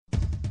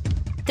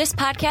This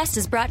podcast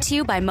is brought to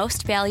you by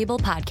Most Valuable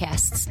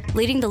Podcasts,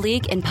 leading the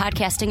league in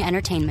podcasting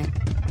entertainment.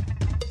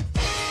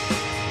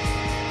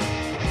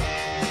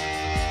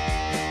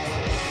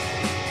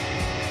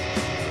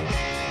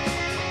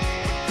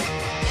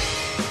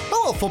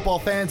 Hello, football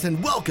fans,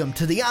 and welcome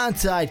to the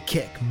Onside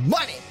Kick.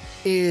 My name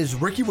is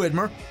Ricky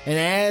Widmer, and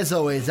as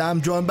always, I'm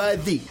joined by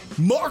the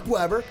Mark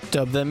Weber.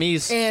 Dub them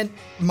E's. And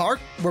Mark,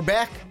 we're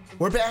back.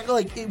 We're back.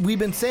 Like we've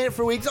been saying it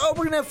for weeks. Oh,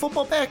 we're gonna have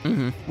football back.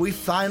 Mm-hmm. We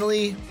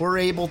finally were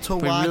able to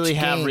watch. We really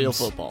games. have real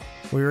football.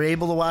 We were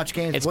able to watch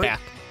games. It's back.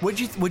 What'd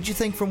you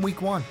think from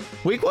week one?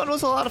 Week one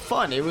was a lot of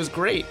fun. It was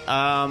great.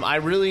 I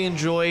really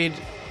enjoyed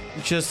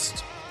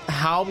just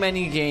how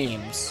many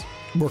games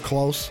We're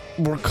close.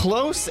 were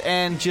close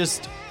and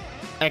just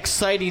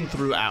exciting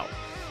throughout.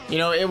 You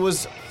know, it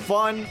was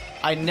fun.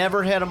 I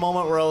never had a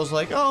moment where I was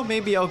like, oh,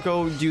 maybe I'll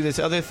go do this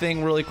other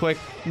thing really quick.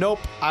 Nope.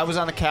 I was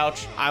on the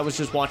couch. I was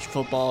just watching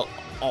football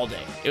all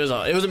day. It was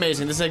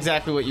amazing. This is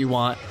exactly what you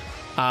want.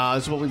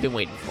 This is what we've been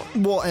waiting for.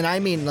 Well, and I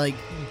mean, like,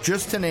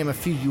 just to name a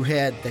few, you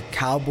had the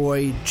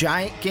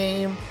Cowboy-Giant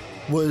game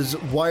was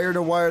wire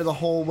to wire the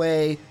whole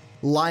way.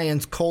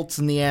 Lions-Colts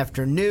in the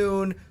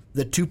afternoon.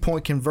 The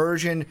 2-point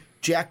conversion.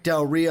 Jack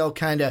Del Rio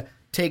kind of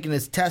taking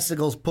his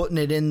testicles, putting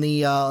it in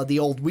the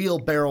old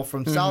wheelbarrow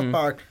from South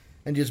Park,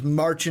 and just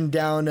marching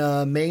down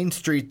Main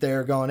Street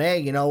there going, hey,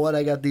 you know what?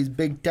 I got these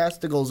big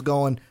testicles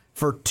going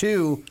for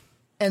two.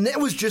 And that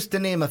was just to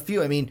name a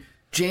few. I mean,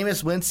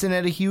 Jameis Winston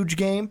had a huge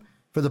game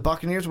for the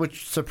Buccaneers,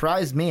 which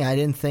surprised me. I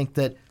didn't think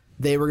that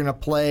they were going to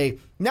play,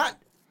 not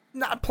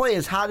play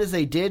as hot as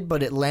they did,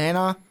 but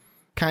Atlanta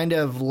kind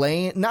of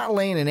not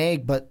laying an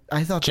egg, but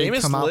I thought they'd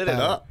come out Jameis lit it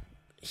better. up.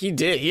 He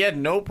did. He had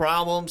no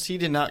problems. He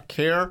did not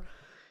care.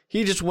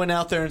 He just went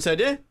out there and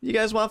said, you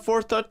guys want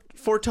four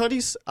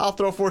tutties? I'll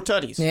throw 4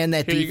 tutties. And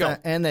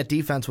that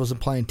defense wasn't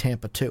playing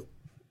Tampa 2.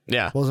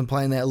 Yeah. Wasn't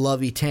playing that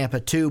lovey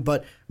Tampa 2.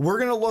 But we're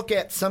going to look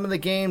at some of the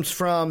games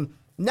from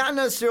not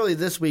necessarily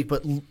this week,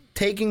 but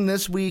taking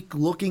this week,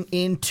 looking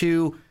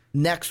into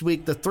next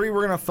week. The 3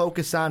 we're going to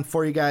focus on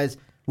for you guys,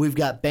 we've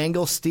got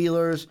Bengals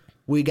Steelers,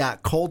 we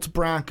got Colts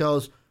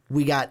Broncos,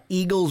 we got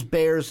Eagles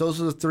Bears. Those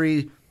are the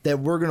 3 that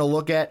we're going to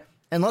look at.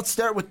 And let's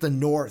start with the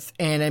North.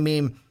 And I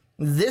mean,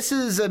 this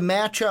is a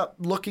matchup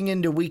looking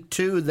into week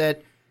 2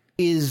 that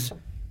is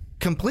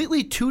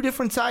completely 2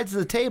 different sides of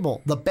the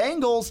table. The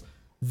Bengals,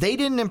 they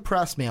didn't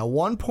impress me. A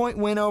 1-point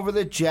win over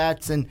the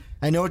Jets, and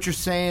I know what you're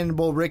saying.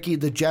 Well, Ricky,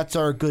 the Jets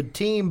are a good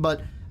team,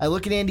 but I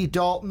look at Andy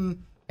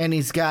Dalton, and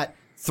he's got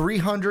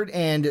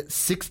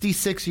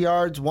 366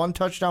 yards, 1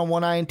 touchdown,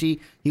 1 INT.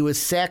 He was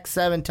sacked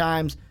 7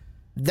 times.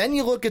 Then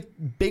you look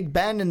at Big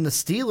Ben and the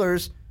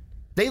Steelers.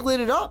 They lit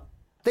it up.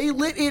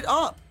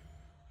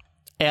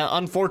 Yeah,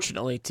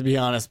 unfortunately, to be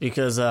honest,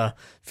 because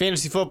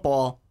fantasy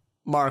football,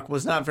 Mark,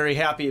 was not very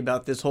happy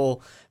about this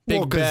whole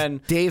Big Ben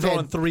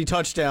throwing 3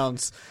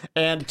 touchdowns,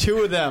 and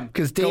 2 of them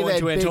going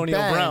to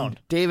Antonio Brown.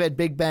 Dave had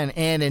Big Ben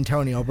and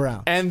Antonio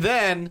Brown. And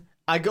then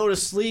I go to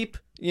sleep,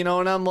 you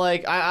know, and I'm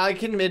like, I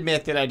can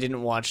admit that I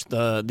didn't watch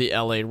the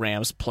LA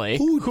Rams play.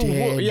 Who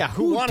did? Yeah,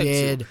 who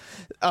wanted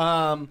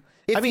to?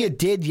 If you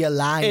did, you're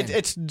lying.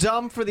 It's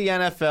dumb for the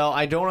NFL.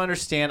 I don't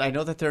understand. I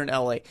know that they're in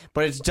LA,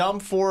 but it's dumb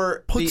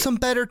for Put some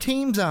better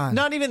teams on.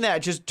 Not even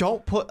that. Just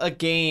don't put a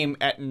game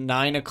at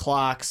 9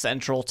 o'clock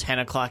Central, 10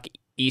 o'clock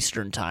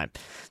Eastern time.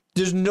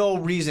 There's no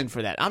reason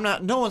for that.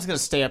 No one's going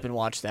to stay up and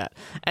watch that.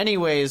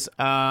 Anyways,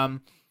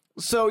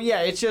 so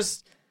yeah, it's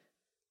just,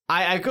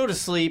 I go to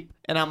sleep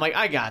and I'm like,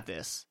 I got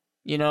this.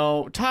 You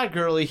know, Todd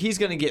Gurley, he's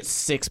going to get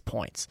 6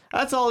 points.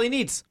 That's all he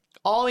needs.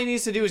 All he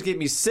needs to do is get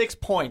me 6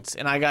 points,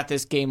 and I got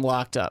this game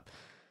locked up.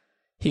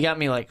 He got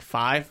me like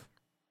 5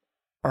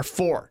 or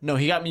 4. No,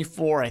 he got me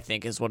 4, I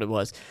think is what it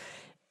was.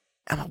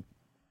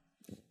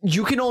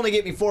 You can only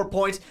get me 4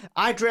 points.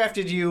 I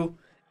drafted you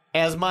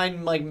as my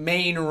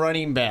main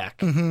running back.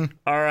 Mm-hmm.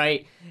 All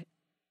right.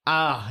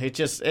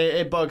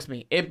 It bugs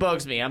me. It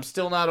bugs me. I'm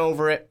still not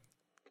over it.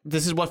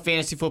 This is what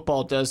fantasy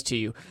football does to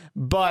you.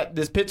 But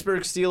this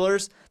Pittsburgh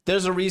Steelers,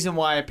 there's a reason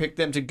why I picked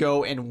them to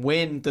go and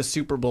win the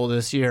Super Bowl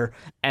this year,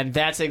 and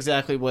that's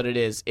exactly what it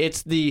is.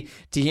 It's the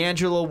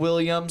D'Angelo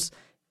Williams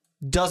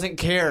doesn't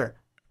care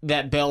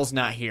that Bell's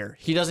not here.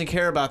 He doesn't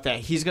care about that.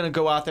 He's going to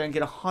go out there and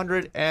get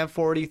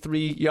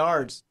 143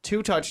 yards,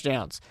 2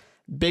 touchdowns.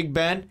 Big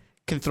Ben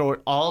can throw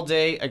it all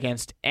day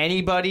against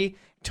anybody.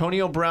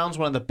 Antonio Brown's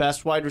one of the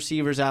best wide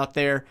receivers out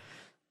there.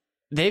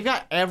 They've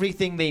got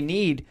everything they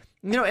need.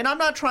 You know, and I'm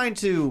not trying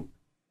to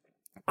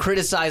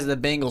criticize the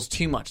Bengals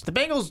too much. The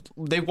Bengals,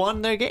 they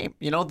won their game.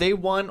 You know, they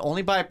won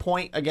only by a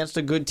point against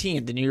a good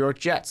team, the New York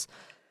Jets.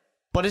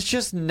 But it's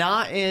just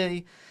not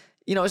a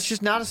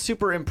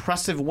super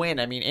impressive win.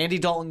 I mean, Andy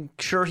Dalton,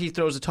 sure, he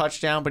throws a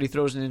touchdown, but he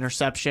throws an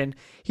interception.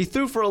 He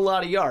threw for a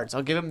lot of yards.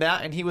 I'll give him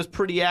that, and he was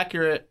pretty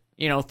accurate,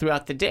 you know,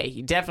 throughout the day.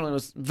 He definitely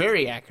was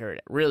very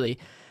accurate, really.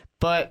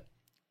 But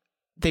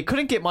they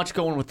couldn't get much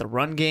going with the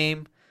run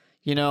game.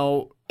 You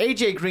know,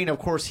 A.J. Green, of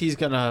course, he's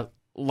going to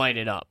light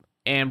it up.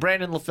 And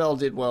Brandon LaFell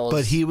did well.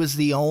 But he was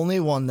the only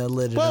one that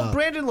lit it up. Well,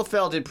 Brandon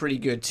LaFell did pretty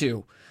good,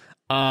 too.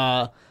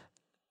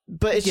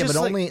 But it's just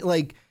only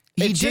like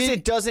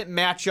it doesn't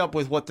match up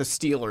with what the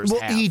Steelers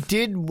have. He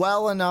did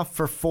well enough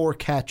for 4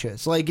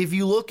 catches. Like, if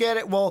you look at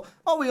it,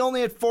 he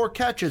only had 4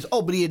 catches.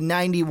 Oh, but he had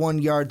 91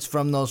 yards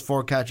from those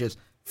 4 catches.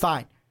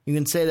 Fine. You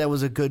can say that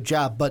was a good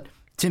job. But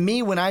to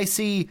me, when I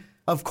see,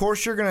 of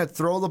course, you're going to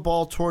throw the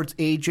ball towards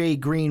A.J.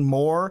 Green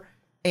more.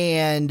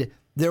 And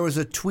there was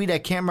a tweet, I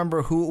can't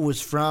remember who it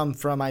was from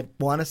I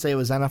want to say it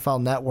was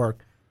NFL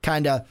Network,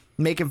 kind of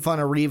making fun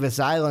of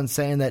Revis Island,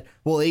 saying that,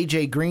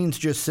 A.J. Green's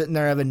just sitting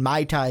there having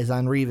Mai Tais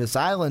on Revis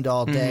Island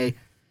all day.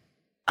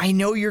 I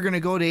know you're going to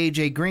go to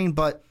A.J. Green,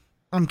 but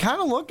I'm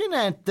kind of looking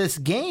at this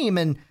game,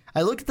 and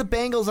I look at the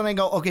Bengals, and I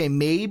go, okay,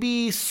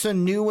 maybe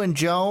Sanu and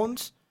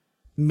Jones,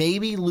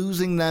 maybe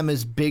losing them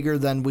is bigger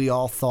than we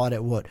all thought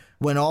it would.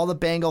 When all the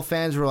Bengal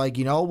fans were like,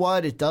 you know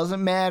what, it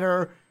doesn't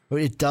matter.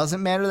 It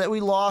doesn't matter that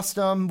we lost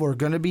them. We're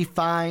going to be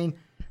fine.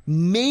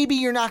 Maybe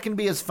you're not going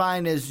to be as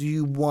fine as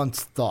you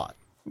once thought.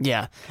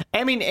 Yeah.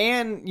 I mean,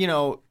 and,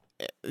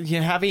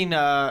 having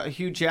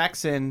Hugh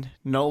Jackson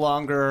no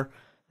longer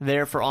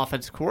there for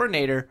offensive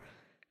coordinator,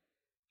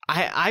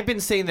 I've been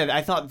saying that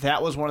I thought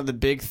that was one of the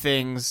big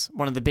things,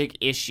 one of the big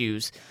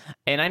issues.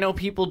 And I know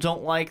people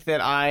don't like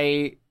that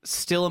I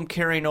still am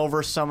carrying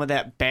over some of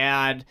that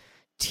bad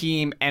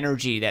team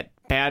energy, that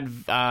bad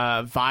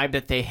vibe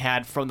that they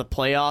had from the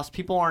playoffs.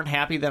 People aren't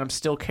happy that I'm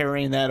still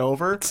carrying that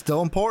over. It's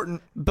still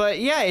important. But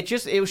yeah, it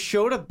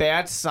showed a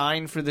bad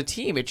sign for the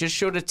team. It just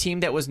showed a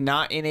team that was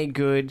not in a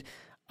good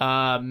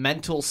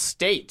mental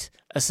state,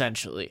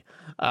 essentially.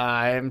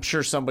 I'm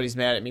sure somebody's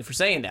mad at me for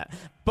saying that.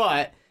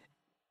 But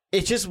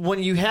it's just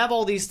when you have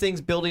all these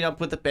things building up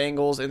with the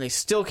Bengals and they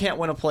still can't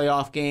win a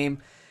playoff game,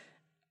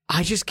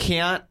 I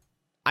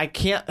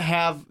can't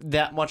have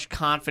that much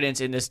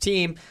confidence in this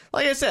team.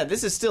 Like I said,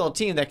 this is still a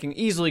team that can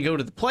easily go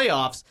to the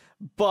playoffs,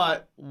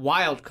 but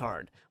wild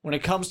card. When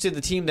it comes to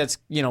the team that's,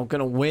 going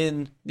to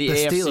win the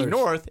AFC Steelers.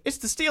 North, it's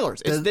the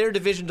Steelers. It's their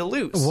division to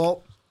lose.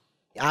 Well,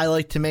 I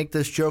like to make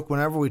this joke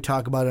whenever we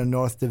talk about a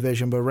North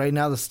division, but right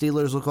now the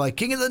Steelers look like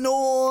King of the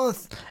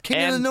North.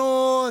 King of the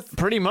North.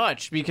 Pretty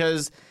much,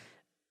 because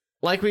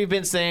like we've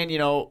been saying,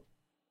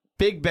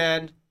 Big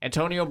Ben,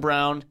 Antonio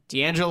Brown,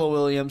 D'Angelo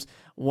Williams.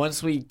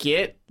 Once we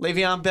get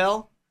Le'Veon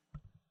Bell,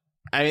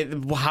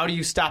 how do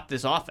you stop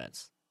this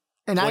offense?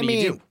 What do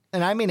you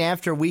do?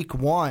 After week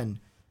 1,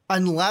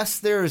 unless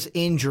there's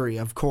injury,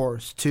 of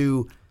course,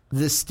 to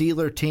the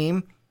Steeler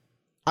team,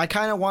 I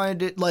kind of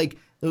wanted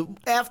to,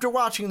 after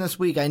watching this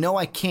week, I know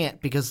I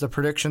can't because the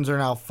predictions are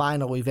now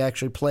final. We've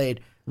actually played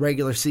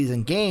regular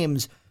season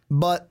games,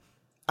 but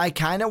I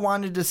kind of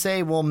wanted to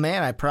say, well,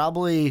 man, I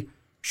probably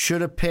should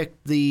have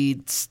picked the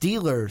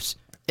Steelers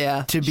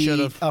to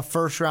be a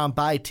first-round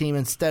bye team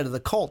instead of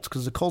the Colts,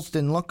 because the Colts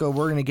didn't look good.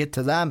 We're going to get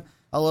to them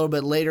a little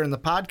bit later in the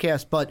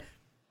podcast, but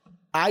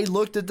I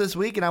looked at this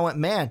week and I went,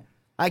 man,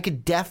 I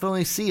could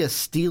definitely see a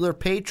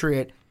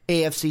Steeler-Patriot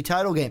AFC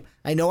title game.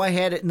 I know I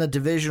had it in the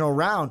divisional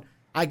round.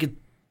 I could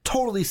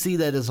totally see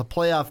that as a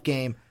playoff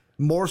game,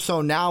 more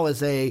so now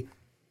as a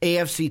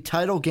AFC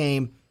title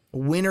game,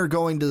 winner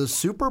going to the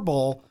Super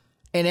Bowl.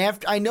 And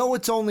I know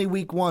it's only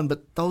week 1,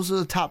 but those are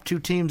the top 2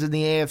 teams in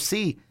the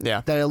AFC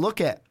that I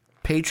look at.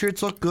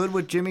 Patriots look good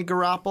with Jimmy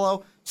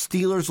Garoppolo.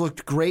 Steelers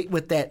looked great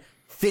with that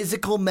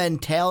physical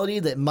mentality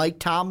that Mike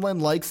Tomlin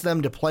likes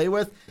them to play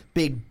with.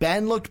 Big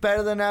Ben looked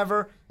better than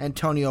ever.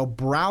 Antonio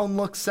Brown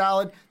looked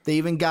solid. They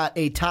even got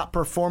a top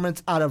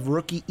performance out of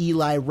rookie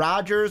Eli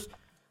Rogers.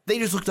 They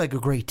just looked like a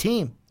great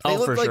team. They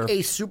looked like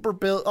a Super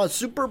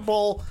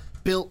Bowl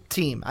built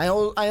team. I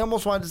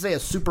almost wanted to say a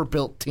super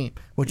built team,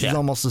 which is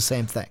almost the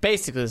same thing.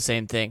 Basically the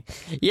same thing.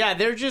 Yeah,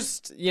 they're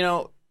just,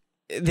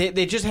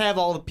 They just have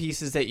all the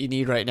pieces that you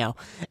need right now.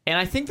 And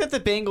I think that the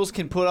Bengals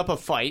can put up a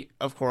fight,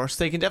 of course.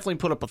 They can definitely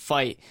put up a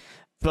fight.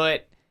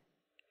 But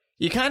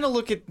you kind of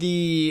look at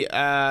the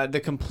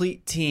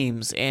complete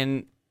teams,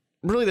 and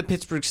really the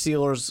Pittsburgh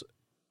Steelers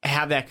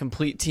have that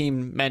complete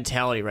team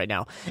mentality right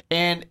now.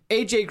 And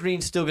A.J.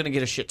 Green's still going to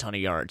get a shit ton of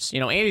yards.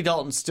 Andy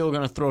Dalton's still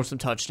going to throw some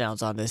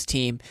touchdowns on this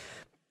team.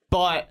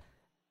 But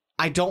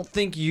I don't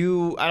think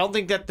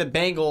that the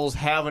Bengals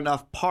have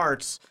enough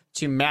parts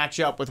to match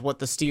up with what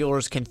the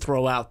Steelers can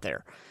throw out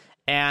there.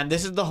 And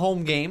this is the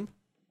home game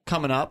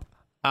coming up.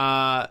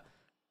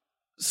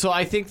 So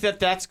I think that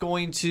that's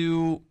going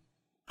to...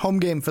 Home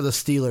game for the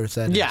Steelers,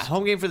 that is. Yeah,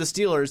 home game for the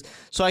Steelers.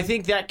 So I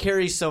think that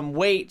carries some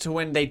weight to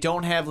when they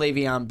don't have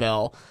Le'Veon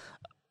Bell.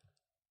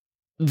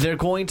 They're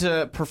going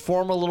to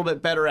perform a little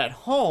bit better at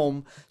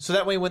home, so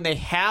that way when they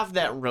have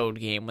that road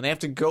game, when they have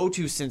to go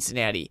to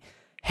Cincinnati,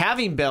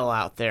 having Bell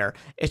out there,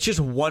 it's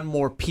just one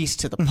more piece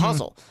to the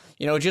puzzle.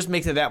 It just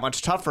makes it that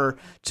much tougher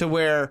to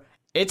where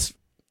it's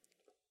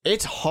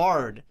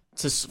hard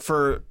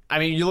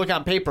you look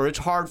on paper, it's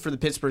hard for the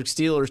Pittsburgh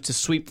Steelers to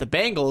sweep the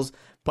Bengals,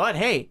 but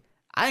hey,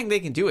 I think they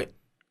can do it.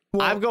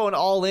 Well, I'm going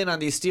all in on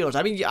these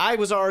Steelers. I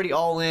was already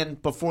all in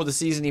before the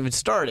season even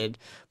started,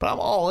 but I'm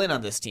all in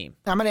on this team.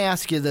 I'm going to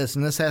ask you this,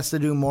 and this has to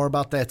do more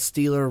about that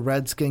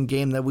Steeler-Redskin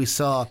game that we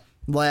saw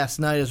last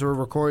night as we're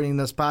recording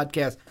this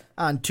podcast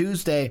on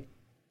Tuesday.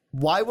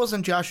 Why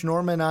wasn't Josh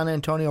Norman on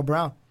Antonio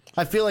Brown?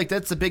 I feel like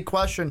that's the big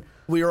question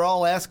we are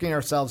all asking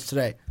ourselves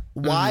today.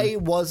 Why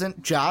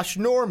wasn't Josh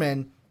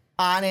Norman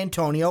on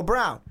Antonio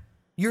Brown?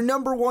 Your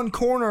number one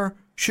corner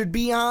should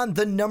be on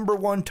the number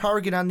one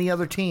target on the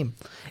other team.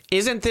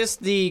 Isn't this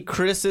the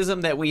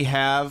criticism that we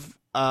have,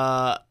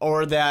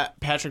 or that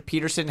Patrick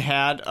Peterson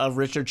had of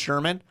Richard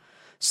Sherman,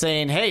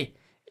 saying, hey,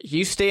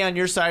 you stay on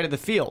your side of the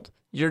field.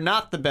 You're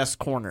not the best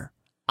corner.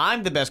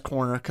 I'm the best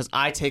corner because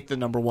I take the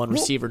number one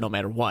receiver no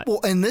matter what. Well,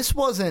 and this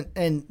wasn't,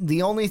 and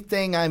the only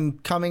thing I'm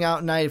coming out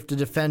and I have to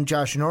defend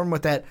Josh Norman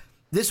with that,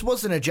 this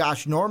wasn't a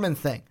Josh Norman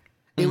thing.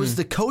 It was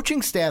the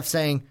coaching staff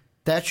saying,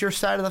 that's your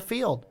side of the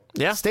field.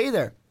 Yeah. Stay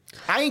there.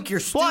 I think you're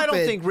stupid. Well, I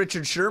don't think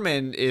Richard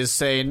Sherman is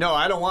saying, no,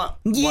 I don't want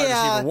wide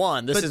receiver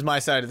one. This is my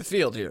side of the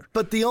field here.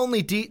 But the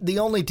only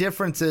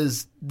difference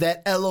is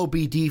that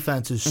LOB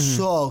defense is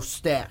so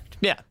stacked.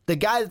 Yeah. The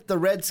guy that the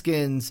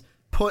Redskins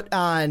put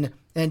on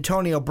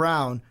Antonio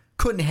Brown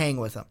couldn't hang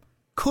with him.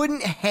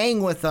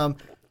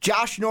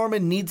 Josh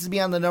Norman needs to be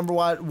on the number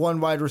one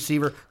wide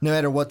receiver no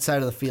matter what side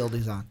of the field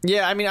he's on.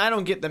 Yeah, I mean, I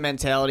don't get the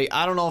mentality.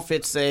 I don't know if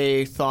it's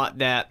a thought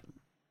that,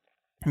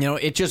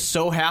 it just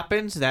so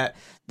happens that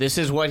this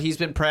is what he's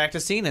been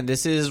practicing and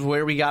this is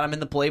where we got him in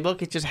the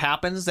playbook. It just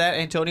happens that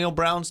Antonio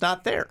Brown's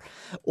not there.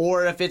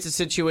 Or if it's a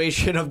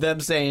situation of them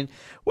saying,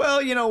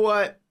 well, you know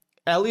what?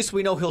 At least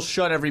we know he'll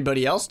shut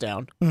everybody else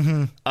down.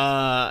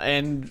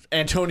 And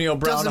Antonio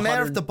Brown doesn't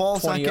matter if the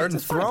ball's not getting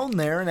thrown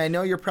there. And I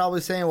know you're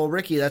probably saying, well,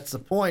 Ricky, that's the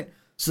point.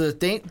 So that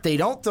they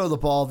don't throw the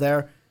ball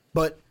there.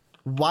 But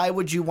why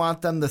would you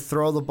want them to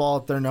throw the ball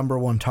at their number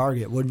one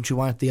target? Wouldn't you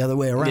want it the other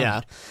way around?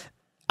 Yeah.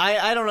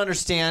 I don't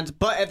understand.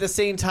 But at the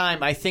same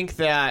time, I think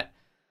that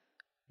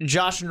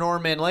Josh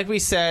Norman, like we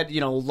said,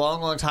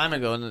 long time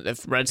ago, and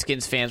if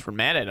Redskins fans were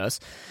mad at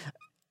us,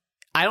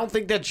 I don't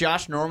think that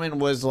Josh Norman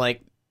was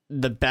like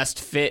the best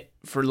fit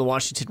for the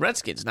Washington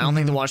Redskins. And I don't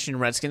think the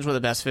Washington Redskins were the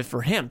best fit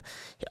for him.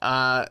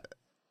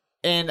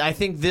 And I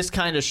think this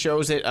kind of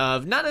shows it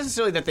of not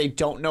necessarily that they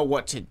don't know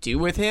what to do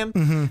with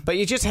him, but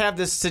you just have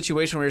this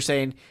situation where you're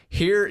saying,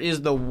 here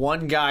is the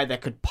one guy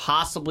that could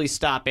possibly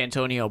stop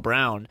Antonio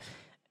Brown,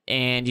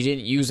 and you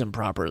didn't use him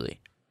properly.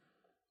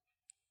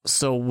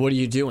 So what are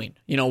you doing?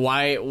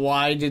 Why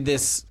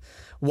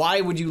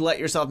would you let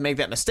yourself make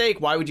that mistake?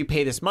 Why would you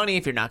pay this money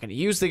if you're not going to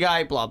use the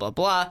guy? Blah, blah,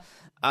 blah.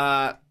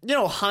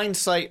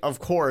 Hindsight, of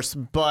course,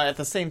 but at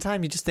the same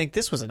time, you just think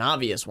this was an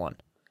obvious one.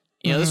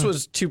 This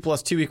was 2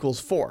 + 2 =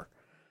 4.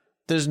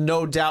 There's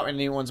no doubt in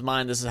anyone's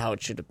mind this is how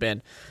it should have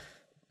been.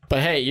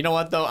 But hey, you know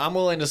what, though? I'm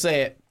willing to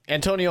say it.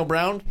 Antonio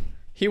Brown,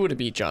 he would have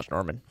beat Josh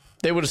Norman.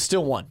 They would have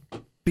still won.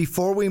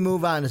 Before we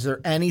move on, is there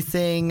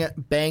anything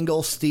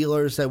Bengals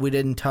Steelers that we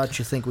didn't touch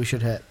you think we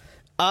should hit?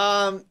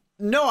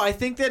 No, I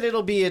think that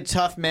it'll be a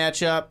tough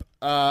matchup.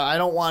 I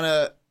don't want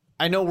to...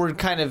 I know we're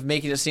kind of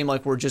making it seem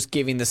like we're just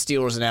giving the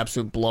Steelers an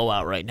absolute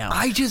blowout right now.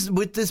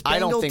 With this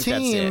Bengal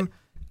team,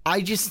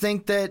 I just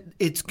think that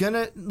it's going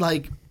to,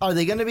 are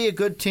they going to be a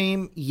good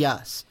team?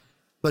 Yes.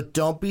 But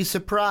don't be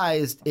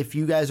surprised if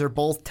you guys are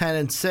both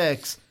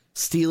 10-6,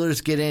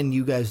 Steelers get in,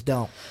 you guys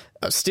don't.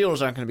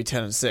 Steelers aren't going to be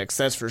 10-6,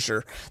 that's for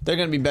sure. They're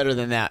going to be better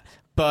than that.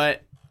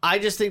 But I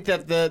just think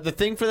that the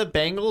thing for the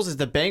Bengals is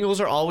the Bengals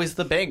are always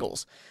the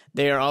Bengals.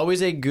 They are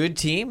always a good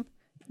team.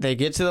 They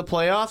get to the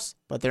playoffs,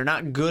 but they're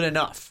not good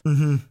enough.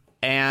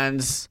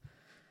 And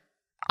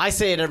I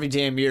say it every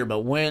damn year,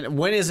 but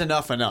when is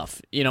enough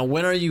enough?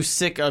 When are you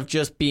sick of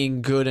just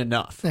being good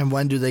enough? And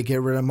when do they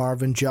get rid of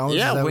Marvin Jones?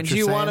 Yeah, when do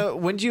you want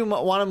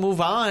to move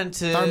on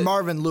to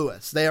Marvin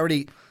Lewis?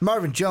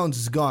 Marvin Jones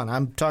is gone.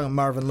 I'm talking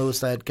Marvin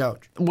Lewis, the head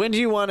coach. When do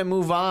you want to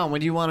move on?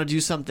 When do you want to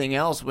do something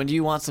else? When do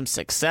you want some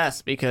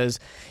success? Because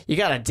you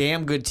got a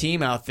damn good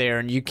team out there,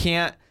 and you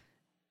can't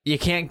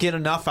get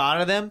enough out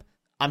of them.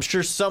 I'm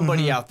sure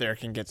somebody out there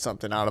can get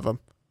something out of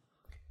them.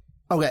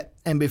 Okay,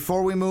 and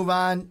before we move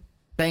on,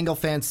 Bengal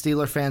fans,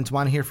 Steeler fans,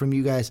 want to hear from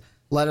you guys.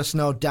 Let us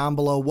know down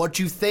below what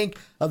you think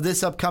of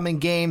this upcoming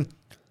game.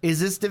 Is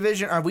this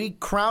division, are we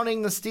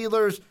crowning the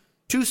Steelers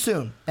too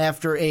soon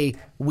after a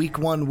Week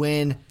 1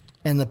 win?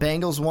 And the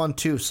Bengals won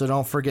too, so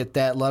don't forget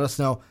that. Let us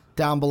know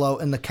down below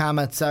in the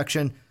comment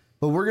section.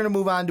 But we're going to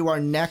move on to our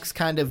next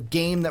kind of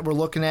game that we're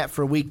looking at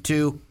for Week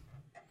 2.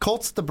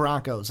 Colts at the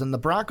Broncos. And the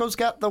Broncos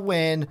got the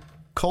win.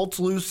 Colts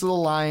lose to the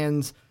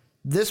Lions.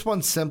 This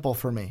one's simple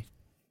for me.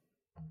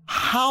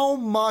 How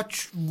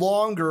much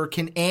longer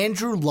can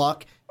Andrew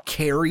Luck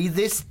carry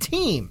this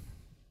team?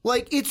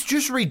 It's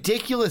just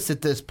ridiculous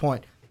at this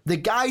point. The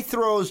guy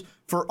throws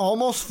for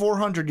almost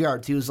 400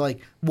 yards. He was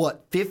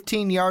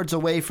 15 yards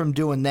away from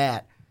doing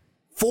that.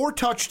 4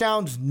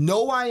 touchdowns,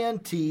 no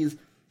INTs.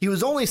 He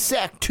was only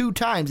sacked 2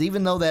 times,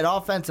 even though that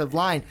offensive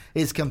line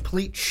is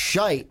complete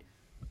shite.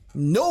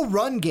 No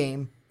run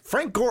game.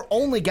 Frank Gore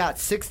only got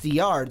 60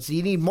 yards.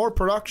 You need more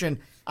production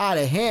out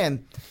of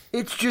him.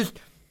 It's just,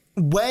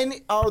 when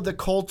are the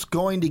Colts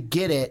going to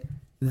get it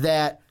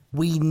that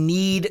we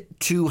need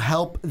to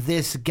help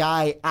this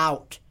guy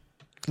out?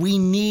 We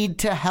need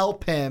to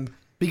help him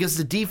because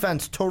the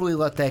defense totally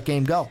let that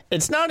game go.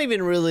 It's not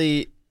even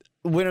really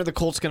when are the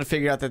Colts going to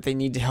figure out that they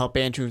need to help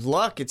Andrew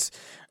Luck. It's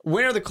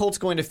when are the Colts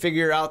going to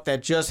figure out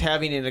that just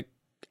having an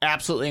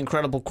absolutely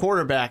incredible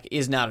quarterback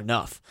is not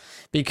enough?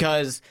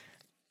 Because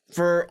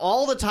for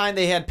all the time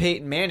they had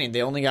Peyton Manning,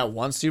 they only got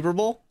one Super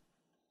Bowl.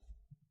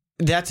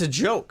 That's a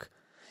joke.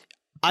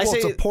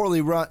 It's a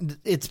poorly run.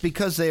 It's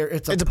because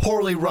it's a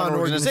poorly run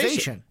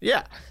organization.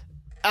 Yeah.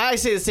 I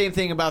say the same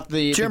thing about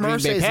the Jim Green Bay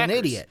Irsay's Packers. an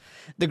idiot.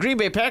 The Green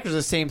Bay Packers are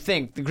the same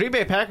thing. The Green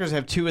Bay Packers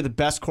have two of the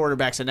best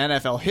quarterbacks in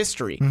NFL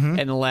history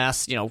in the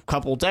last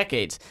couple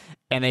decades,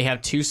 and they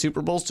have 2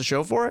 Super Bowls to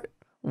show for it.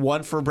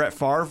 One for Brett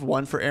Favre,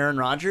 one for Aaron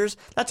Rodgers.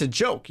 That's a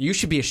joke. You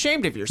should be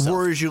ashamed of yourself.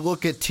 Whereas you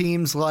look at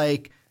teams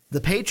like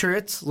the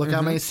Patriots, look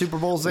how many Super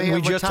Bowls they have.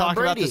 We just talked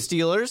about the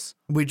Steelers.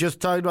 We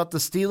just talked about the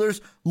Steelers.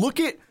 Look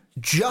at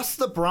just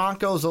the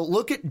Broncos.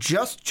 Look at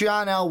just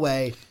John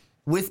Elway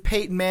with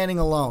Peyton Manning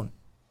alone.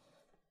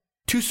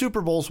 2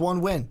 Super Bowls, 1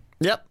 win.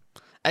 Yep,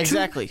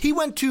 exactly. He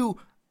went to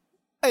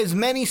as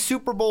many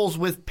Super Bowls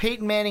with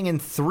Peyton Manning in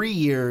 3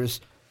 years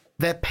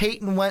that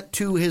Peyton went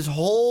to his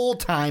whole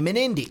time in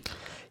Indy.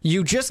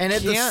 You just and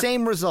can't, at the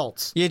same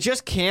results. You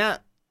just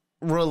can't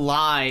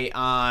rely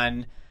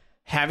on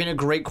having a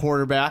great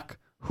quarterback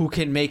who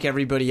can make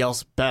everybody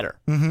else better.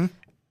 Mm-hmm.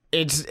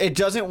 It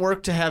doesn't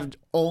work to have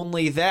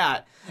only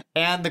that.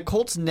 And the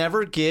Colts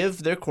never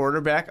give their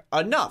quarterback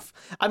enough.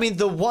 I mean,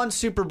 the one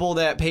Super Bowl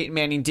that Peyton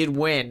Manning did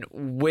win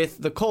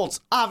with the Colts,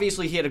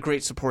 obviously he had a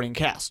great supporting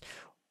cast.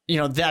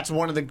 That's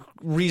one of the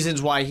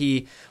reasons why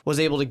he was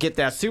able to get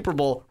that Super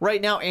Bowl.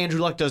 Right now,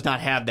 Andrew Luck does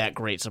not have that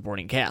great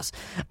supporting cast.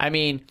 I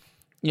mean,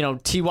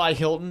 T.Y.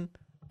 Hilton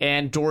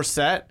and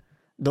Dorsett,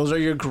 those are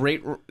your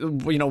great,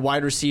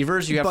 wide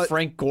receivers. You have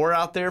Frank Gore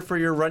out there for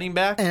your running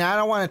back. And I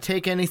don't want to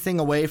take anything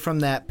away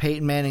from that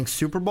Peyton Manning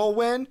Super Bowl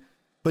win,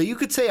 but you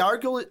could say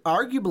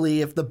arguably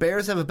if the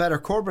Bears have a better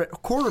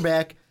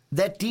quarterback,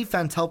 that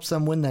defense helps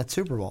them win that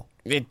Super Bowl.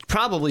 It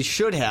probably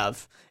should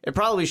have. It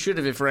probably should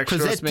have if Rex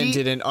Grossman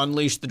didn't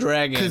unleash the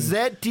dragon. Because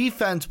that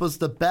defense was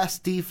the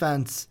best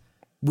defense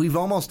we've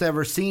almost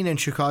ever seen in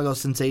Chicago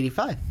since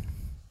 '85.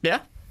 Yeah,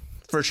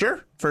 for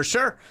sure. For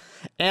sure.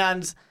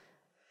 And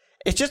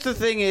it's just the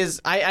thing is,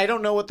 I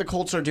don't know what the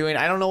Colts are doing.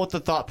 I don't know what the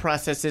thought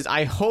process is.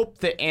 I hope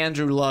that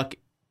Andrew Luck,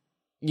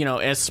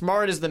 as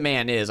smart as the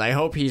man is, I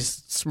hope he's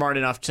smart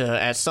enough to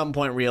at some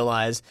point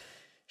realize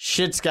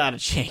shit's got to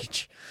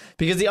change.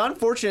 Because the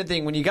unfortunate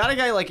thing, when you got a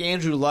guy like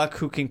Andrew Luck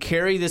who can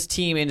carry this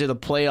team into the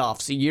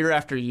playoffs year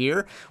after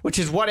year, which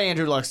is what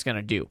Andrew Luck's going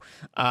to do,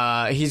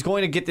 he's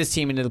going to get this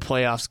team into the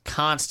playoffs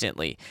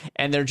constantly,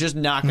 and they're just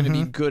not going to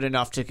be good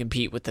enough to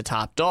compete with the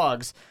top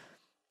dogs.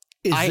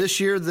 Is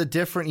this year the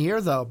different year,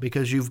 though?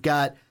 Because you've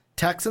got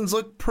Texans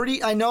look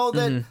pretty... I know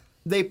that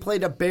they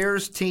played a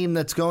Bears team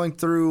that's going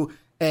through,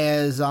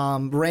 as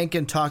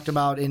Rankin talked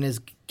about in his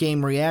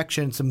game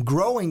reaction, some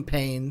growing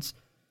pains,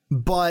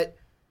 but...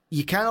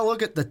 You kind of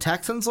look at the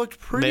Texans looked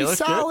pretty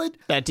solid.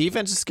 Good. That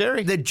defense is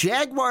scary. The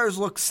Jaguars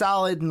look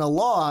solid in the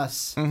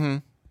loss. Mm-hmm.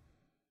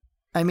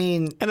 I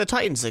mean... And the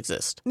Titans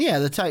exist. Yeah,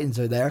 the Titans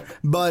are there.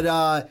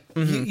 But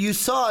you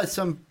saw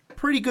some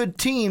pretty good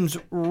teams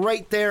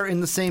right there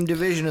in the same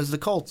division as the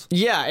Colts.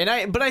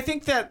 Yeah, but I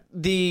think that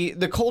the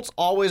Colts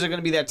always are going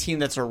to be that team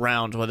that's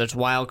around, whether it's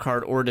wild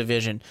card or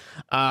division.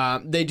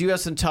 They do have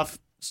some tough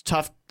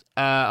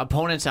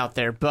opponents out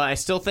there, but I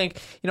still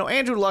think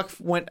Andrew Luck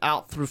went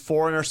out through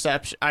 4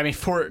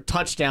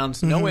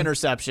 touchdowns, no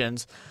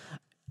interceptions.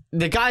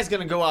 The guy's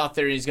going to go out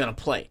there and he's going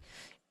to play.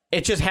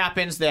 It just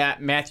happens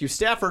that Matthew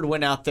Stafford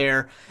went out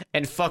there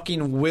and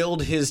fucking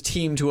willed his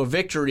team to a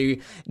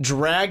victory,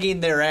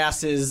 dragging their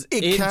asses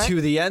into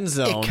the end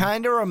zone. It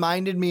kind of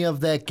reminded me of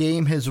that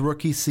game his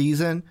rookie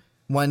season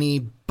when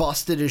he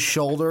busted his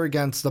shoulder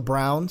against the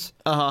Browns.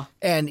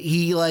 And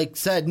he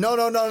said,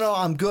 no,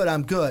 I'm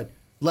good.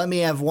 Let me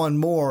have one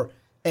more,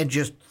 and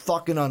just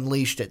fucking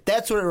unleashed it.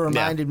 That's what it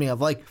reminded me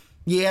of.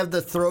 You have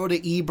the throw to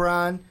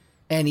Ebron,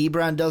 and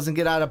Ebron doesn't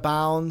get out of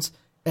bounds,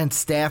 and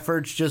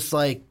Stafford's just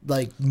look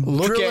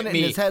drilling it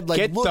in his head.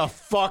 Get the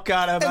fuck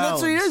out of bounds. And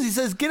that's what he does. He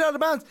says, get out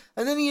of bounds.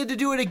 And then he had to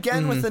do it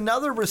again with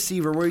another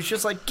receiver where he's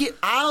just get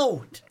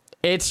out.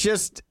 It's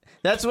just...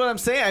 That's what I'm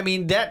saying. I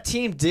mean, that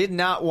team did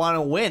not want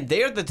to win.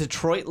 They are the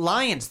Detroit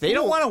Lions. They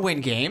don't want to win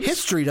games.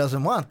 History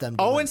doesn't want them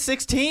to win.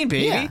 0-16,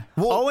 baby. Yeah.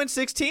 Well,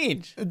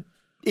 0-16.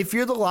 If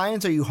you're the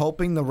Lions, are you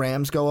hoping the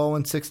Rams go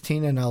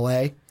 0-16 in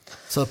L.A.?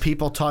 So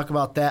people talk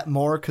about that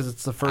more because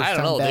it's the first time back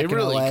in L.A.? I don't know. They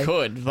really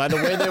could. By the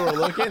way they were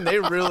looking, they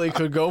really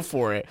could go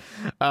for it.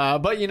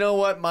 But you know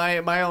what?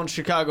 My own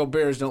Chicago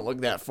Bears don't look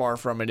that far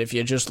from it if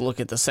you just look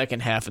at the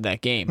second half of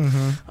that game.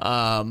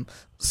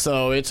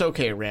 So it's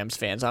okay, Rams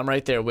fans. I'm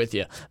right there with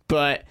you.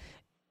 But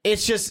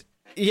it's just,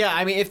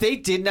 I mean, if they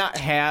did not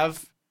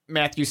have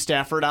Matthew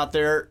Stafford out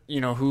there,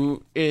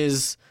 who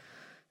is...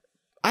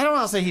 I don't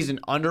want to say he's an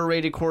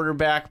underrated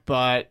quarterback,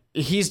 but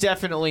he's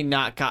definitely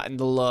not gotten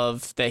the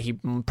love that he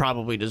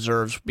probably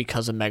deserves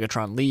because of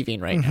Megatron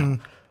leaving right now.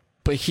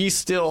 But he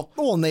still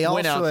and they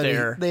went also out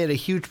there. They had a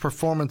huge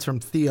performance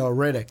from Theo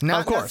Riddick.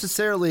 Not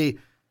necessarily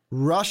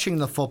rushing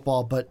the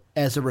football, but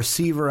as a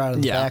receiver out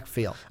of the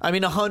backfield. I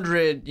mean,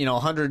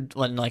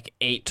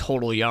 108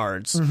 total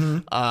yards.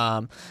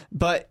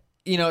 But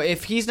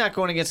if he's not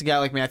going against a guy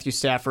like Matthew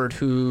Stafford,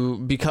 who,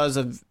 because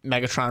of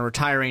Megatron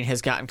retiring,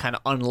 has gotten kind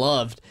of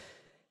unloved,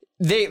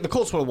 the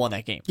Colts would have won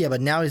that game. Yeah,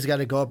 but now he's got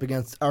to go up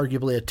against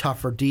arguably a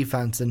tougher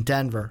defense in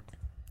Denver.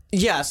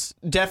 Yes,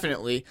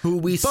 definitely. Who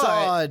we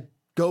saw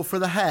go for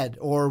the head,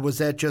 or was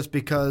that just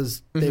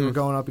because they were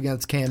going up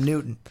against Cam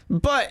Newton?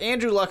 But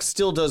Andrew Luck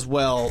still does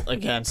well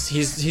against.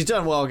 He's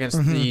done well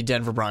against the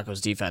Denver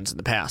Broncos defense in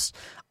the past.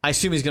 I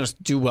assume he's going to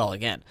do well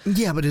again.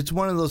 Yeah, but it's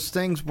one of those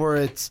things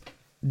where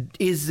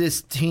is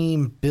this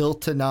team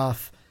built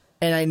enough?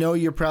 And I know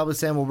you're probably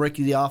saying, well,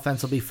 Ricky, the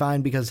offense will be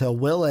fine because he'll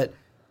will it.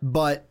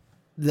 But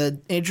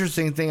the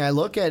interesting thing I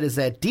look at is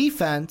that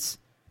defense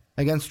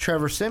against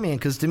Trevor Siemian,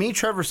 because to me,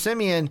 Trevor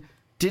Siemian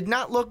did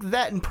not look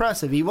that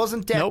impressive. He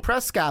wasn't Dak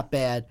Prescott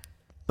bad,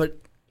 but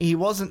he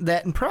wasn't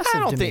that impressive. I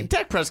don't to think me.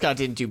 Dak Prescott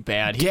didn't do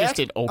bad. He just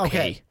did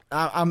okay.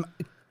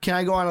 Can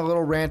I go on a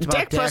little rant about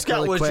Dak Prescott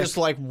really was quick? just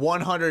like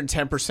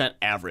 110%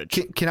 average.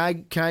 Can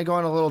I go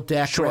on a little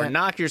Dak Sure, rant?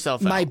 knock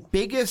yourself out. My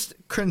biggest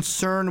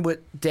concern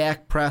with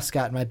Dak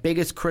Prescott, my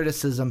biggest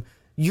criticism,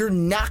 you're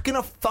not going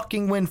to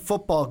fucking win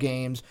football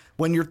games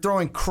when you're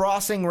throwing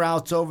crossing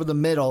routes over the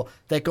middle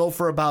that go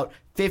for about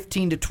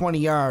 15 to 20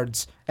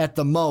 yards at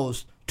the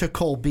most to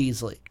Cole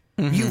Beasley.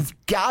 You've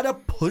got to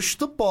push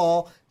the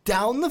ball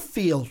down the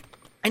field,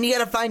 and you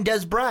got to find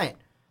Des Bryant.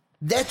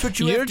 That's what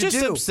You're have to do.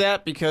 just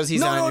upset because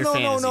he's on your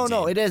fantasy team.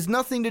 No. It has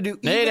nothing to do.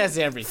 It has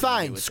everything to do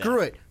Fine, with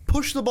screw it.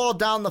 Push the ball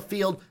down the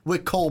field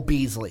with Cole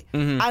Beasley.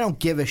 I don't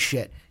give a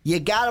shit. You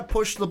got to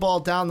push the ball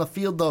down the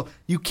field, though.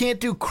 You can't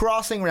do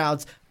crossing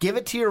routes. Give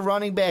it to your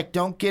running back.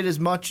 Don't get as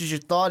much as you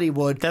thought he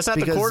would. That's not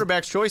the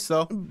quarterback's choice,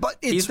 though. But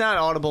he's not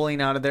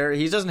audibling out of there.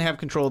 He doesn't have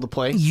control of the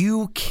play.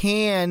 You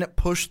can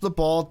push the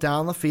ball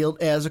down the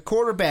field as a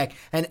quarterback.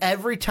 And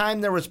every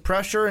time there was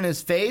pressure in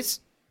his face,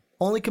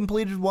 only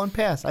completed one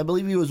pass. I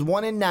believe he was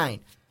 1 in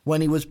 9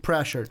 when he was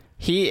pressured.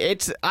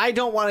 I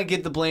don't want to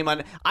get the blame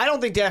on. I don't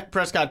think Dak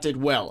Prescott did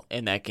well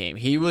in that game.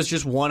 He was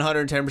just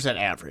 110%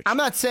 average. I'm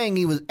not saying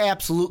he was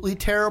absolutely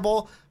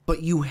terrible,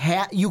 but you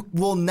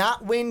will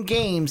not win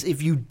games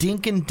if you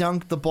dink and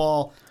dunk the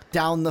ball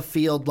down the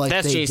field like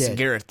that's they Jason did.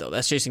 Garrett, though.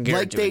 That's Jason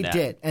Garrett like doing they that.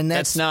 did, and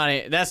that's not.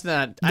 I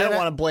don't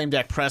want to blame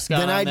Dak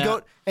Prescott. on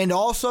that. And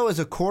also as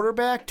a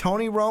quarterback,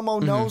 Tony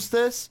Romo knows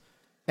this.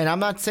 And I'm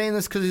not saying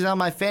this because he's on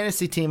my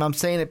fantasy team. I'm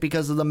saying it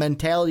because of the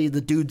mentality the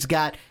dude's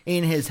got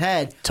in his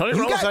head. Tony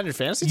Romo's on your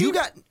fantasy team?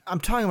 I'm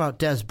talking about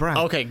Des Bryant.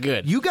 Okay,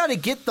 good. You got to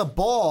get the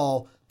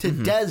ball to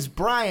Des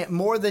Bryant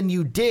more than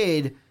you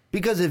did,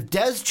 because if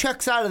Des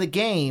checks out of the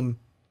game,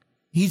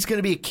 he's going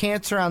to be a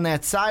cancer on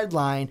that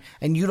sideline,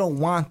 and you don't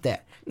want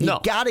that. You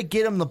got to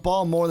get him the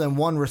ball more than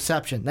one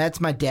reception. That's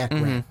my Dak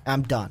rant.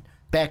 I'm done.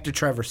 Back to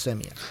Trevor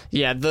Siemian.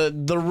 Yeah, the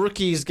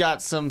rookie's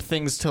got some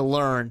things to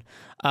learn.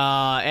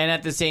 And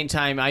at the same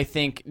time, I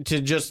think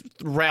to just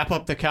wrap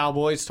up the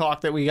Cowboys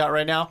talk that we got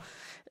right now,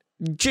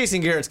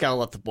 Jason Garrett's got to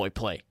let the boy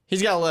play.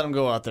 He's got to let him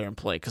go out there and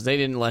play because they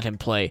didn't let him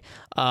play.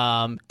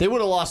 They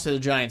would have lost to the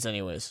Giants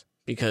anyways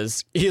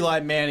because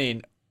Eli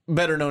Manning,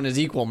 better known as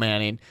Equal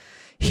Manning,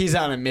 he's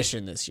on a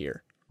mission this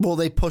year. Well,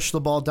 they push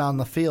the ball down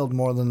the field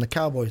more than the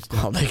Cowboys do.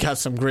 Well, they got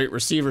some great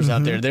receivers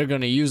out there. They're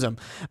going to use them.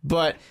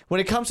 But when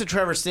it comes to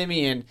Trevor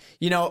Siemian,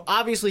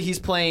 obviously he's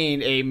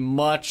playing a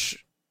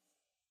much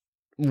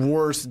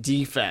worse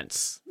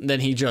defense than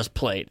he just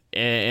played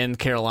in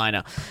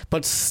Carolina.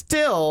 But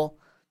still,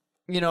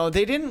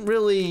 they didn't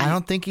really... I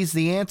don't think he's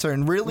the answer.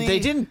 And really... They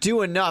didn't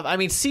do enough. I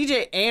mean,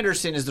 C.J.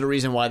 Anderson is the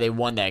reason why they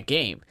won that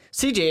game.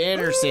 C.J.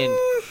 Anderson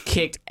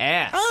kicked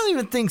ass. I don't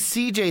even think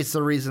CJ's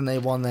the reason they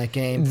won that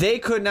game. They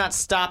could not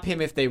stop him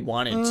if they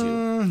wanted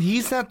to.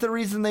 He's not the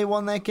reason they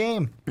won that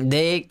game.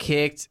 They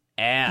kicked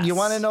ass. You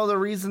want to know the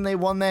reason they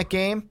won that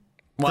game?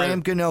 Why?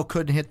 Graham Gano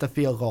couldn't hit the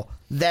field goal.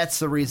 That's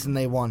the reason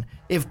they won.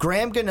 If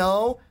Graham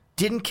Gano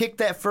didn't kick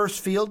that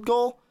first field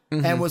goal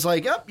and was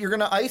like, you're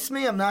going to ice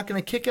me, I'm not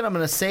going to kick it, I'm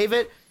going to save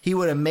it, he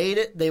would have made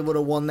it, they would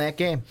have won that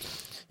game.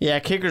 Yeah,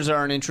 kickers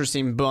are an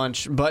interesting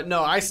bunch. But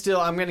no,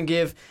 I'm going to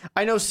give...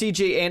 I know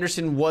C.J.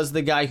 Anderson was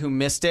the guy who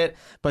missed it,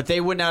 but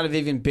they would not have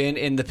even been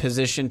in the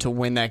position to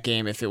win that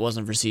game if it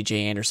wasn't for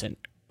C.J. Anderson.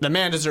 The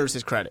man deserves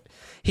his credit.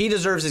 He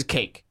deserves his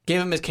cake.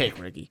 Give him his cake,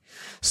 Ricky.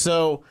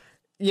 So,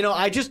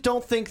 I just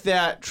don't think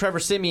that Trevor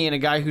Siemian, a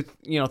guy who,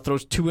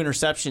 throws 2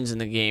 interceptions in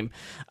the game,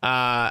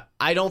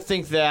 I don't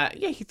think that...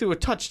 Yeah, he threw a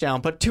touchdown,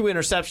 but 2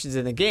 interceptions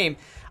in the game...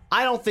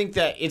 I don't think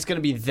that it's going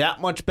to be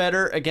that much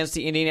better against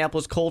the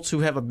Indianapolis Colts, who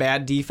have a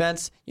bad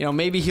defense.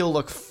 Maybe he'll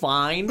look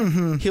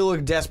fine. He'll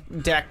look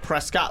Dak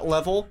Prescott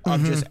level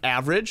of just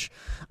average,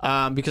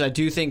 because I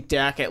do think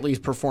Dak at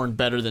least performed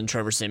better than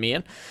Trevor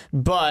Siemian.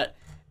 But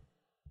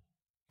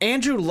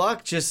Andrew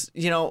Luck just,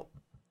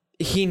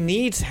 he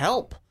needs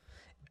help.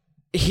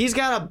 He's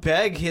got to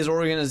beg his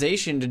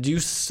organization to do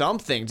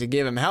something to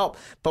give him help.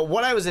 But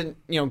what I was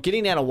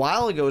getting at a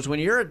while ago is when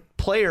you're a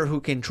player who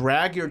can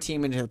drag your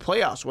team into the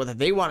playoffs, whether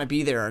they want to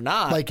be there or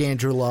not, like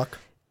Andrew Luck,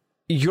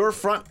 your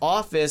front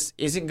office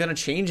isn't going to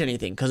change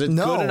anything because it's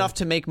good enough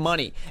to make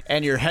money.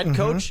 And your head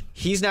coach,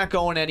 he's not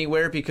going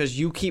anywhere because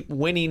you keep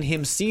winning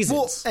him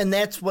seasons. Well, and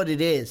that's what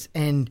it is.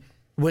 And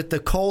with the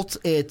Colts,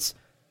 it's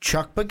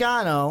Chuck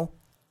Pagano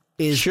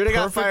is should have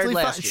got fired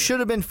last year. Should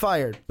have been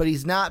fired, but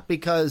he's not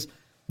because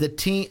the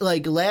team,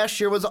 like last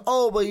year was,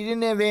 but you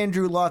didn't have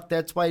Andrew Luck.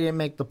 That's why you didn't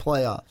make the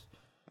playoffs.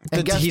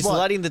 And guess he's what?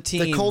 letting the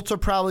team. The Colts are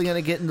probably going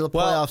to get into the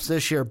playoffs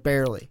this year,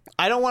 barely.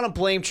 I don't want to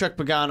blame Chuck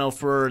Pagano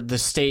for the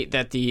state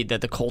that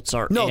the Colts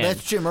are in. No,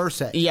 that's Jim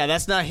Irsay. Yeah,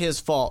 that's not his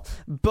fault.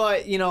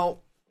 But,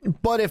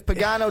 But if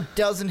Pagano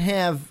doesn't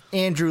have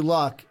Andrew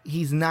Luck,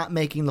 he's not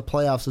making the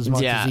playoffs as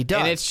much as he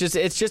does. And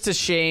it's just a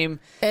shame.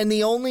 And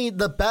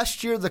the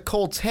best year the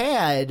Colts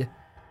had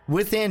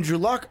with Andrew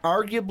Luck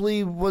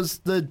arguably was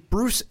the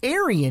Bruce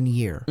Arian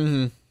year.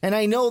 Mm-hmm. And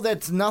I know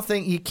that's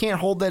nothing. You can't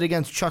hold that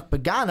against Chuck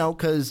Pagano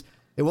because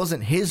it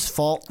wasn't his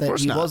fault that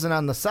he wasn't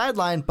on the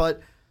sideline.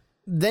 But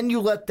then you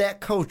let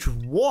that coach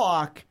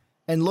walk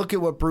and look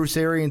at what Bruce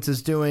Arians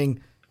is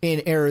doing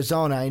in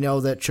Arizona. I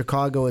know that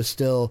Chicago is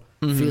still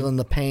feeling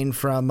the pain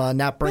from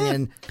not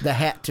bringing the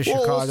hat to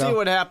Chicago. We'll see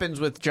what happens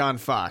with John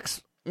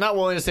Fox. Not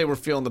willing to say we're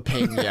feeling the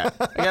pain yet.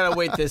 I got to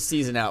wait this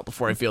season out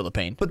before I feel the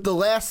pain. But the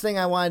last thing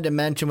I wanted to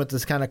mention with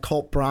this kind of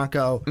Colt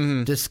Bronco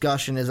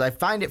discussion is I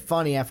find it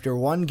funny after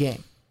one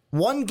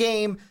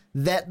game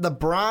that the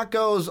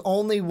Broncos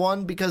only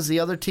won because the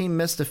other team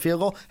missed a field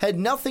goal, had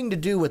nothing to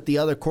do with the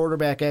other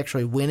quarterback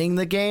actually winning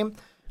the game.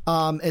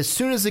 As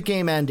soon as the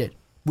game ended,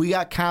 we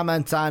got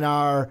comments on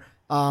our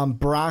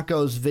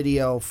Broncos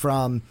video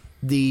from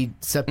the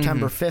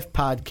September 5th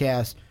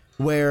podcast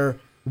where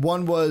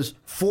one was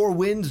 4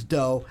 wins,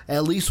 though.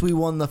 At least we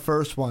won the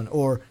first one.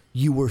 Or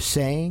you were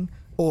saying?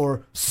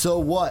 Or so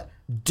what?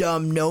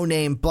 Dumb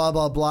no-name, blah,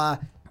 blah, blah.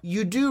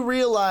 You do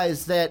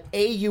realize that,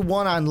 A, you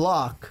won on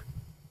luck.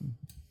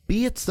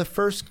 B, it's the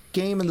first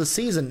game of the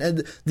season.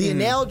 And the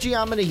analogy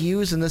I'm going to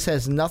use, and this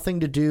has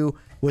nothing to do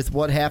with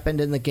what happened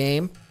in the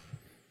game,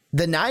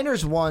 the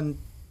Niners won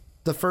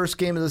the first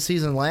game of the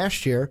season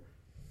last year.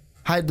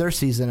 How'd their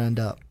season end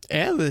up?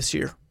 And this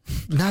year.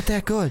 Not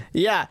that good.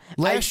 Yeah.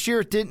 Last year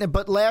it didn't,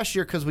 but last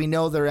year, because we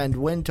know their end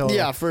win total,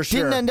 yeah, for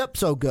sure, didn't end up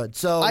so good.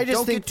 So I just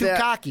don't think get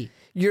too cocky.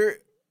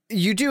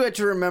 You do have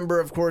to remember,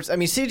 of course, I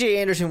mean, C.J.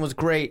 Anderson was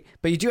great,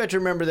 but you do have to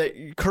remember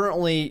that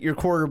currently your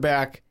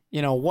quarterback,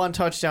 1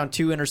 touchdown,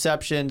 2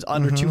 interceptions,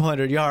 under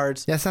 200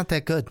 yards. That's not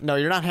that good. No,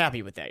 you're not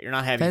happy with that. You're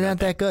not happy with that.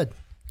 That good.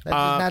 That's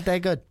not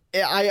that good.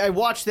 I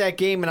watched that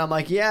game, and I'm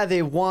like, yeah,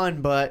 they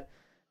won, but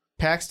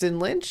Paxton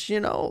Lynch,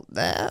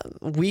 that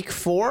week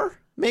 4,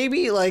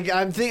 maybe? Like,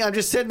 I'm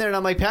just sitting there, and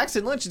I'm like,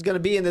 Paxton Lynch is going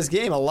to be in this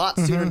game a lot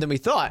sooner than we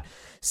thought.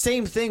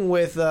 Same thing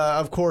with,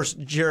 of course,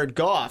 Jared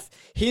Goff.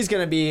 He's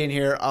going to be in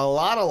here a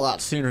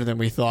lot sooner than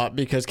we thought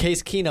because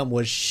Case Keenum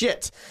was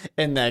shit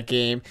in that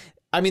game.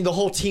 I mean, the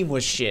whole team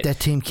was shit. That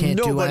team can't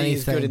do anything. Nobody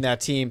is good in that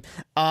team.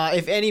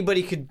 If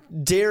anybody could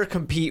dare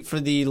compete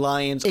for the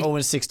Lions'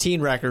 0-16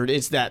 record,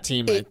 it's that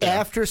team right there.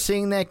 After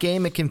seeing that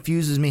game, it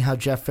confuses me how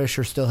Jeff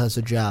Fisher still has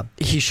a job.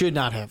 He should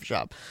not have a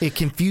job. It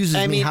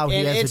confuses me how he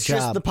has a job. It's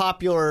just the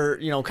popular,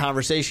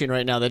 conversation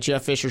right now that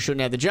Jeff Fisher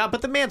shouldn't have the job,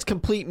 but the man's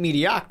complete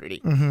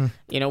mediocrity.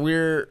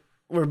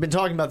 We've been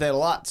talking about that a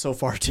lot so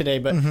far today,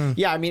 but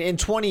yeah, I mean, in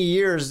 20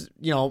 years,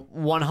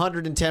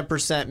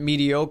 110%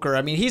 mediocre.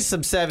 I mean, he's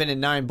some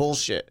 7-9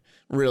 bullshit,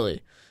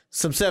 really.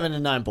 Some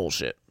 7-9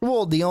 bullshit.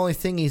 Well, the only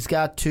thing he's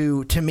got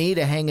to me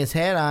to hang his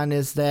hat on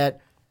is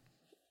that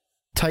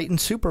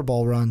Titans Super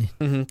Bowl run.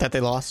 That they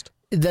lost.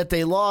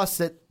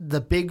 That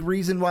the big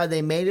reason why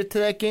they made it to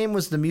that game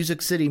was the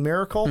Music City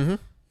Miracle.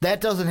 That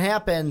doesn't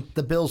happen,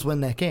 the Bills win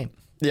that game.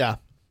 Yeah.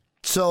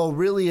 So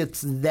really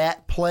it's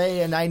that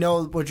play, and I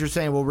know what you're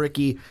saying. Well,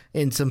 Ricky,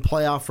 in some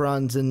playoff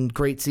runs and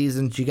great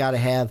seasons, you got to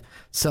have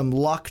some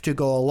luck to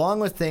go along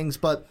with things.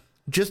 But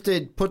just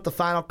to put the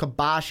final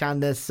kibosh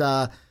on this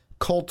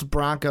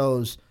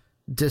Colts-Broncos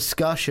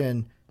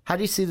discussion, how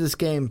do you see this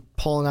game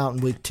pulling out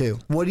in week 2?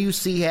 What do you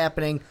see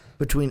happening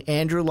between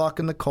Andrew Luck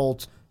and the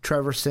Colts,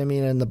 Trevor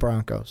Siemian and the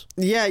Broncos?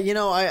 Yeah,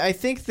 I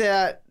think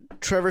that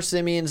Trevor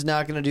Siemian's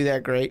not going to do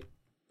that great.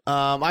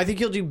 I think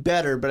he'll do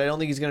better, but I don't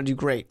think he's going to do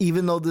great.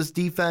 Even though this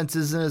defense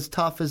isn't as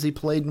tough as he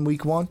played in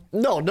week 1?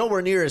 No,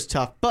 nowhere near as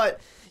tough.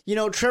 But,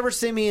 Trevor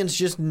Siemian's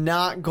just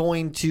not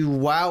going to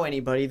wow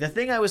anybody. The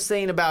thing I was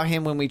saying about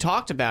him when we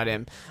talked about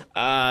him,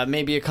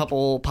 maybe a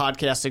couple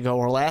podcasts ago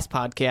or last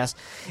podcast,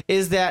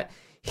 is that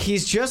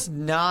he's just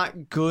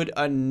not good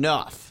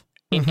enough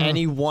in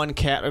any one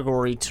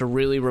category to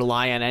really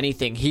rely on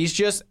anything. He's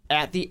just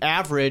at the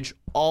average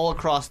all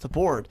across the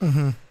board.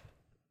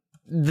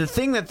 The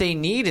thing that they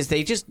need is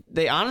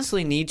they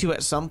honestly need to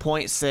at some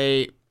point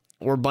say,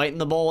 we're biting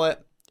the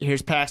bullet.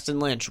 Here's Paxton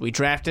Lynch. We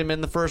drafted him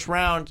in the first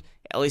round.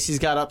 At least he's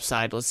got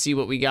upside. Let's see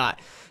what we got.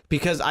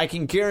 Because I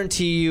can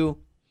guarantee you,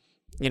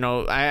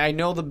 I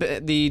know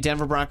the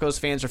Denver Broncos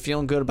fans are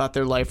feeling good about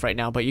their life right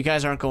now, but you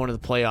guys aren't going to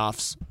the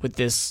playoffs with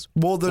this.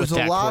 Well, there's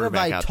a lot of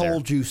I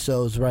told you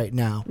so's right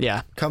now.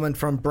 Yeah. Coming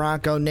from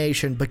Bronco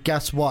Nation. But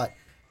guess what?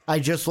 I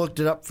just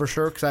looked it up for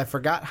sure because I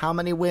forgot how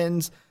many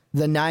wins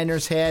the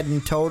Niners had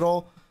in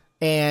total,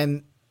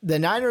 and the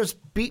Niners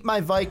beat my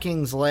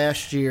Vikings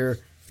last year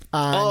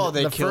on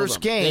the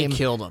first game. They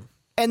killed them.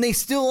 And they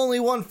still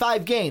only won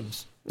 5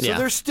 games. So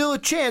there's still a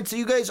chance that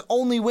you guys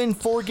only win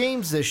 4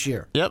 games this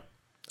year. Yep.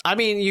 I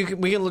mean,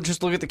 we can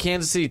just look at the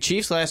Kansas City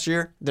Chiefs last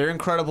year. Their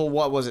incredible,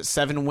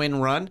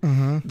 7-win run?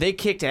 Mm-hmm. They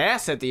kicked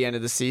ass at the end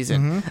of the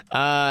season.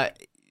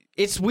 Mm-hmm.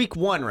 It's week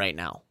 1 right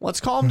now. Let's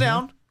calm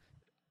down.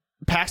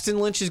 Paxton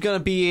Lynch is going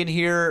to be in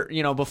here,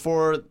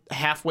 before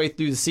halfway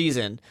through the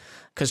season,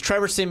 because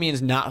Trevor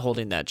Siemian's not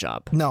holding that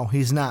job. No,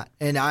 he's not.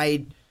 And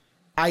I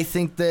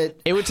think that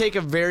it would take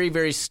a very,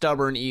 very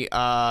stubborn,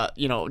 John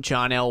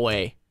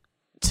Elway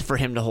for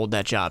him to hold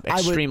that job.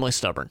 Extremely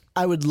stubborn.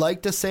 I would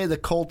like to say the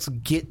Colts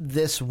get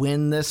this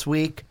win this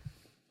week,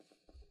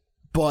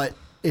 but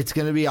it's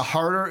going to be a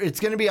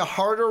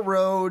harder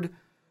road.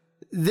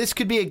 This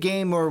could be a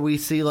game where we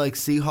see like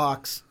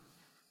Seahawks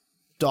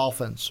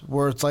Dolphins,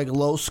 where it's like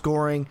low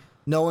scoring.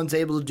 No one's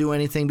able to do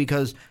anything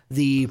because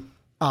the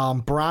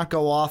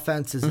Bronco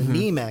offense is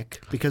anemic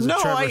because of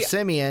Trevor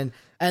Siemian.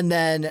 And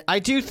then I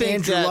do think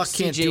Andrew that Luck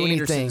can't do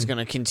anything. Anderson's going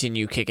to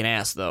continue kicking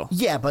ass, though.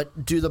 Yeah,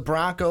 but do the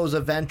Broncos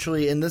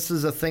eventually, and this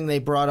is a thing they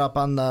brought up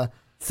on the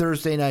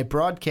Thursday night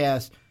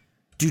broadcast,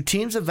 do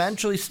teams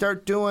eventually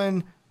start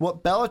doing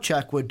what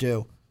Belichick would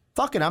do?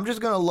 Fuck it, I'm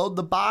just going to load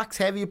the box,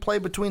 have you play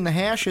between the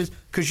hashes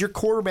because your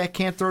quarterback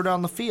can't throw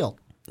down the field.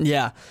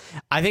 Yeah,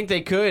 I think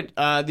they could.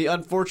 The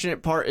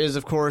unfortunate part is,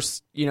 of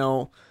course,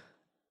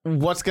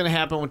 what's going to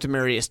happen with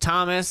Demaryius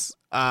Thomas,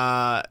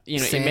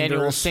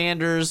 Emmanuel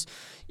Sanders.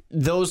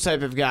 Those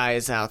type of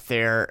guys out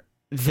there,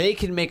 they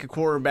can make a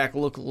quarterback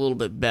look a little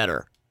bit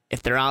better.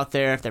 If they're out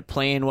there, if they're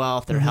playing well,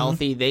 if they're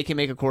healthy, they can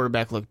make a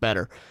quarterback look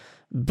better.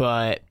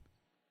 But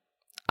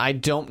I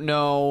don't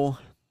know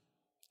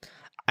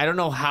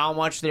how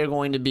much they're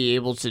going to be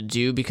able to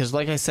do because,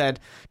 like I said,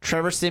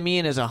 Trevor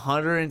Siemian is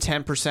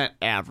 110%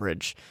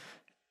 average.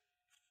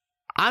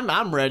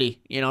 I'm ready.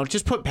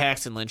 Just put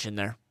Paxton Lynch in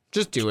there.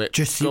 Just do it.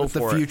 Just see what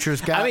the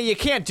future's got. I mean, you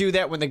can't do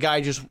that when the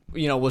guy just,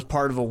 was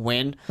part of a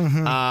win.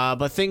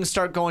 But things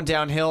start going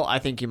downhill, I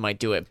think you might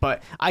do it.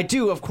 But I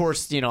do, of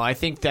course, I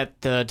think that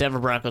the Denver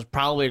Broncos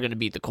probably are going to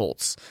beat the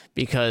Colts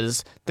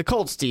because the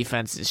Colts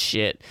defense is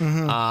shit.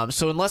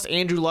 So unless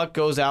Andrew Luck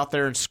goes out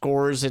there and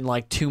scores in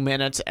like 2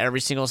 minutes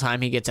every single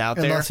time he gets out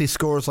there. Unless he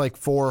scores like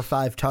 4 or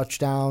 5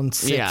 touchdowns,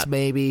 6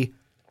 maybe.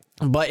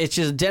 But it's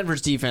just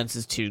Denver's defense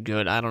is too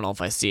good. I don't know if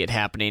I see it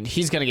happening.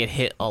 He's going to get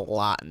hit a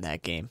lot in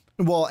that game.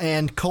 Well,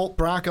 and Colt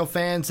Bronco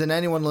fans and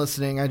anyone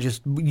listening,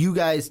 you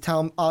guys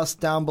tell us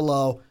down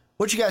below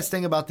what you guys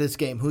think about this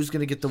game. Who's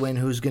going to get the win?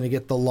 Who's going to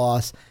get the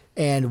loss?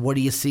 And what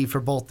do you see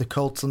for both the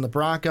Colts and the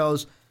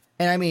Broncos?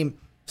 And I mean,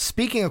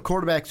 speaking of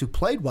quarterbacks who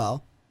played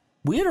well,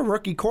 we had a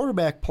rookie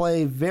quarterback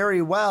play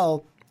very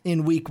well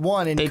in week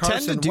 1. And they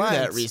Carson tend to do Wentz,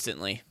 that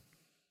recently.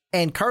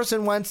 And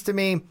Carson Wentz, to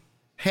me,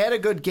 had a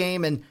good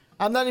game. And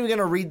I'm not even going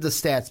to read the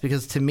stats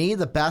because, to me,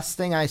 the best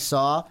thing I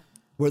saw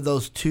were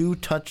those 2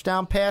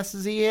 touchdown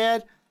passes he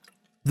had,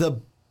 the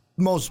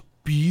most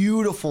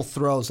beautiful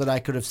throws that I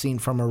could have seen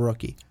from a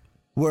rookie,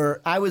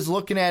 where I was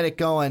looking at it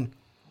going,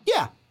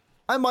 yeah,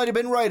 I might have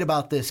been right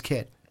about this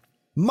kid.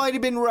 Might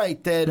have been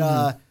right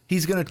that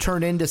he's going to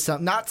turn into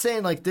something. Not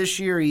saying like this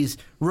year he's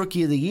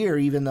rookie of the year,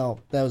 even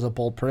though that was a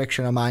bold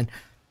prediction of mine,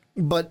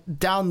 but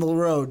down the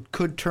road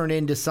could turn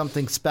into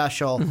something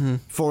special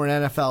for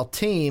an NFL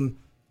team.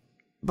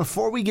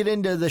 Before we get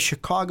into the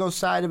Chicago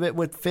side of it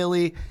with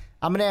Philly,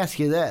 I'm going to ask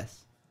you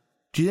this.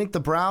 Do you think the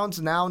Browns,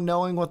 now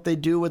knowing what they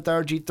do with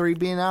RG3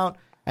 being out,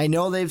 I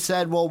know they've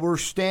said, well, we're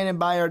standing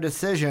by our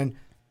decision.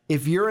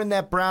 If you're in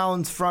that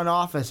Browns front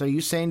office, are you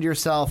saying to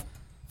yourself,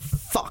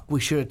 fuck, we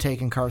should have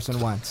taken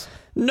Carson Wentz?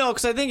 No,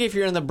 because I think if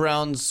you're in the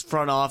Browns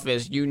front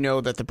office, you know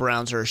that the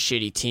Browns are a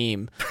shitty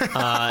team.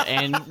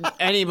 And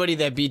anybody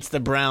that beats the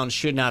Browns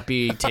should not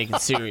be taken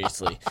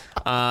seriously.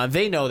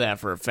 They know that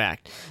for a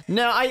fact.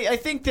 Now, I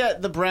think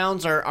that the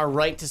Browns are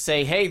right to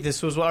say, hey,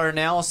 this was our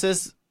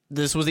analysis.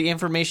 This was the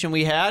information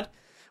we had.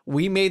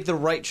 We made the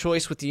right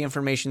choice with the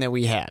information that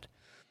we had.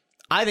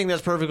 I think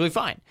that's perfectly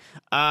fine.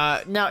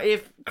 Now,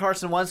 if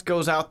Carson Wentz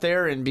goes out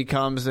there and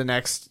becomes the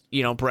next,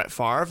 Brett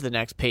Favre, the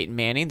next Peyton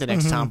Manning, the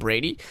next Tom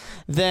Brady,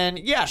 then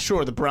yeah,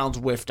 sure, the Browns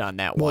whiffed on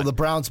that one. Well, the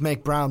Browns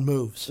make Brown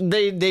moves.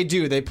 They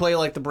do. They play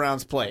like the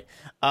Browns play.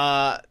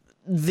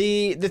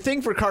 The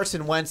thing for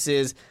Carson Wentz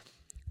is,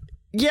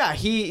 yeah,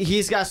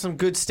 he's got some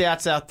good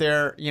stats out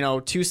there.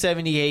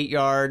 278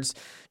 yards.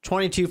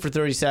 22 for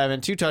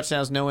 37, 2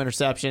 touchdowns, no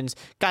interceptions.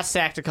 Got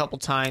sacked a couple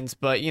times,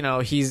 but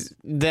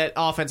that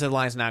offensive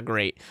line's not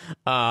great.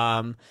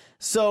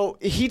 So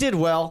he did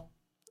well.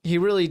 He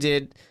really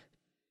did.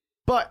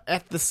 But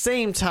at the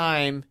same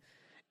time,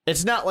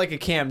 it's not like a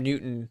Cam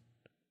Newton,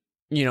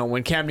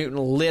 when Cam Newton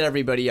lit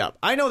everybody up.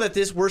 I know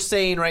that we're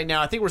saying right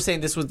now, I think we're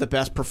saying this was the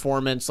best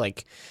performance,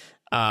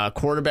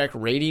 quarterback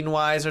rating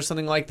wise or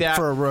something like that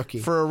for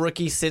a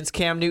rookie since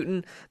Cam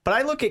Newton. But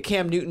I look at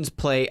Cam Newton's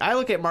play. I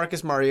look at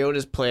Marcus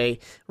Mariota's play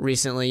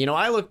recently.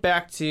 I look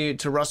back to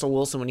Russell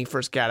Wilson when he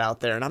first got out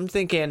there, and I'm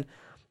thinking,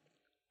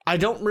 I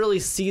don't really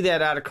see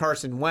that out of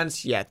Carson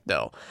Wentz yet,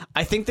 though.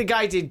 I think the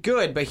guy did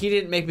good, but he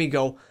didn't make me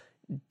go,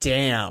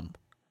 damn,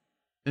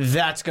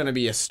 that's going to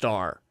be a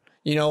star.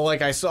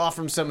 Like I saw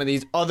from some of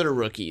these other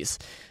rookies.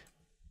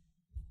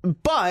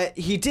 But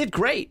he did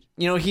great.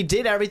 He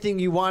did everything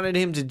you wanted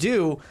him to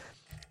do.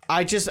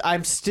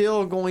 I'm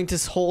still going to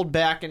hold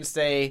back and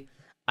say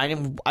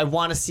I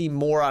want to see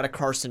more out of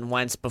Carson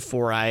Wentz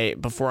before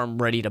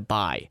I'm ready to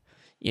buy.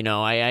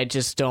 I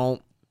just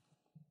don't.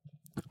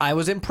 I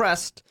was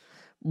impressed,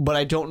 but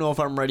I don't know if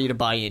I'm ready to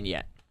buy in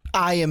yet.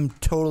 I am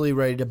totally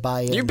ready to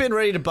buy in. You've been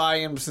ready to buy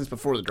him since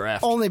before the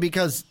draft. Only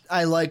because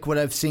I like what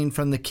I've seen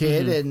from the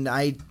kid, and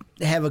I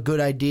have a good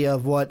idea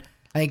of what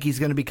I think he's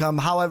going to become.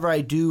 However,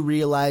 I do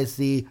realize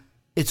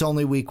it's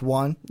only week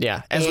 1.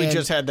 Yeah, as we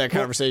just had that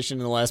conversation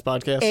in the last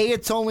podcast. A,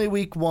 it's only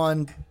week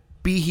 1.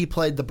 B, he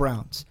played the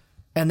Browns.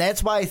 And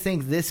that's why I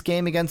think this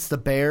game against the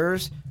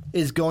Bears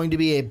is going to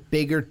be a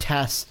bigger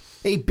test.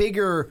 A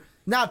bigger,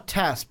 not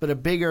test, but a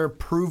bigger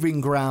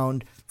proving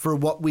ground for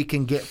what we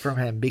can get from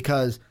him.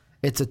 Because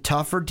it's a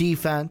tougher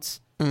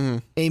defense,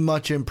 a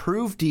much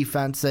improved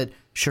defense that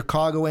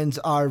Chicagoans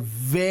are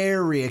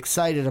very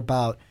excited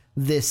about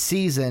this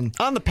season.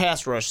 On the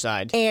pass rush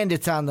side. And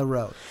it's on the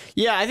road.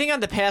 Yeah, I think on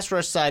the pass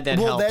rush side that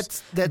helps. Well,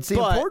 that's the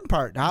important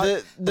part.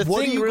 The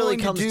thing really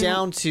comes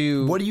down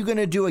to... What are you going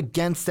to do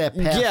against that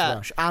pass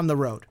rush on the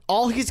road?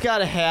 All he's got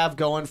to have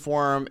going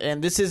for him,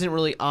 and this isn't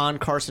really on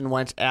Carson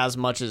Wentz as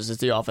much as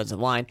it's the offensive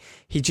line,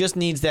 he just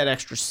needs that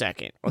extra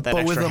second. Or that but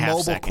extra with a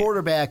mobile second.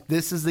 quarterback,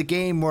 this is the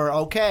game where,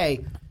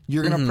 okay,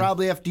 you're going to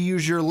probably have to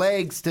use your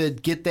legs to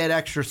get that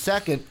extra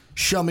second.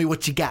 Show me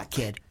what you got,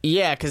 kid.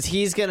 Yeah, because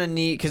he's going to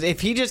need... Because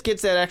if he just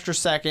gets that extra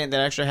second, that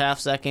extra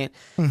half second,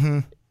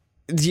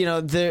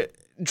 the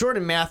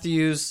Jordan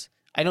Matthews...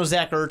 I know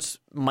Zach Ertz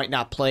might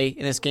not play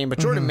in this game, but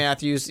Jordan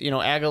Matthews,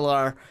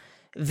 Aguilar,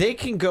 they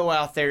can go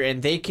out there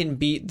and they can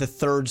beat the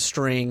third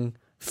string,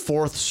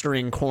 fourth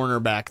string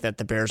cornerback that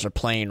the Bears are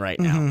playing right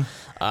now.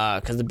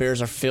 Because the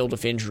Bears are filled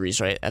with injuries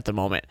right at the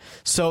moment.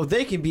 So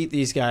they can beat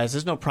these guys.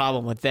 There's no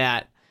problem with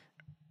that.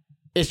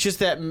 It's just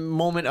that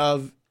moment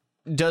of...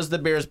 Does the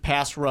Bears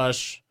pass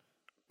rush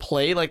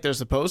play like they're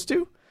supposed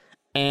to?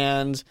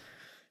 And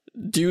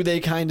do they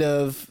kind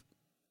of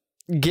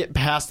get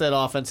past that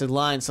offensive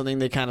line, something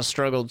they kind of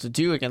struggled to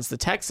do against the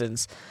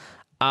Texans?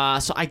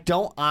 So I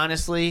don't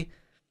honestly...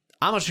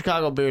 I'm a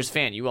Chicago Bears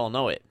fan. You all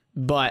know it.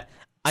 But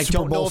I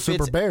don't know if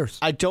it's... Bears.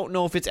 I don't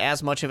know if it's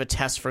as much of a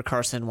test for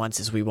Carson Wentz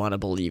as we want to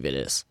believe it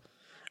is.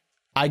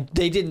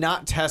 They did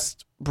not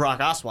test Brock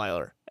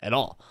Osweiler at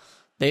all.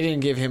 They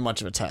didn't give him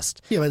much of a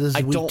test. Yeah, but this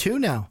is week 2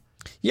 now.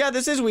 Yeah,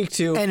 this is week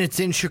 2. And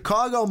it's in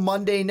Chicago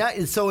Monday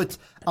night, so it's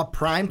a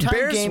primetime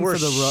Bears game were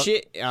for the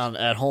shit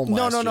at home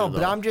last year,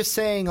 but I'm just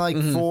saying,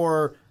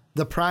 for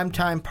the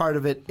primetime part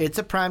of it, it's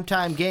a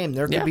primetime game.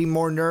 There could be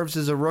more nerves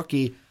as a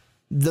rookie.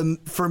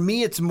 For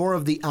me, it's more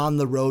of the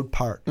on-the-road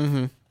part.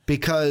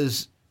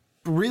 Because,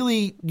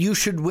 really, you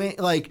should win.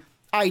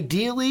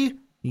 Ideally,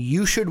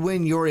 you should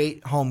win your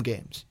 8 home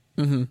games.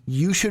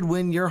 You should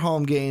win your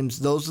home games.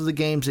 Those are the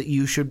games that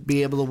you should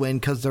be able to win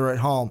because they're at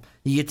home.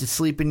 You get to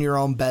sleep in your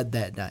own bed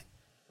that night.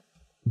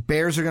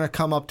 Bears are going to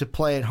come up to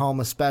play at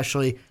home,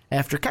 especially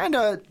after kind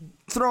of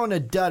throwing a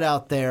dud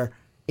out there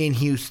in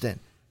Houston.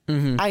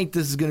 I think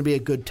this is going to be a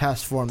good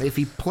test for him. If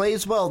he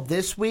plays well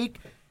this week,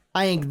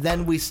 I think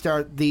then we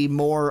start the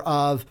more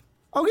of,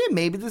 okay,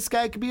 maybe this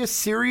guy could be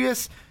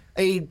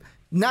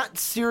not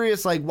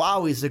serious like,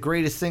 wow, he's the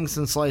greatest thing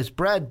since sliced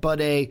bread,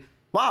 but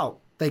wow,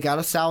 they got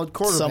a solid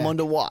quarterback. Someone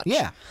to watch.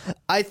 Yeah.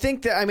 I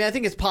think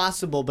it's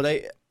possible,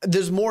 but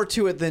there's more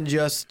to it than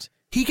just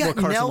he got what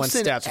Carson Wentz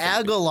Nelson stats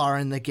Aguilar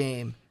in the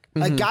game.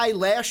 A guy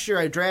last year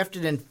I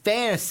drafted in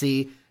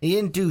fantasy, he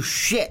didn't do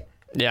shit.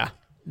 Yeah.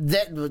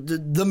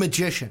 The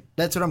magician.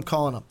 That's what I'm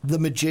calling him. The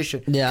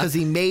magician. Yeah. Because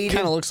he made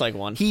kind of looks like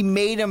one. He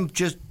made him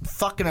just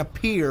fucking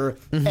appear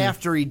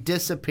after he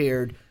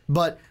disappeared.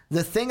 But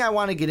the thing I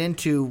want to get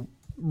into,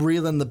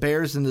 reeling the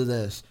Bears into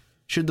this,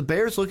 should the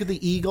Bears look at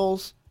the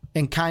Eagles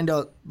and kind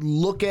of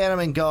look at them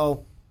and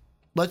go,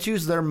 let's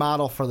use their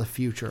model for the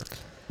future.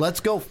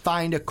 Let's go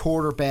find a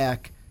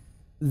quarterback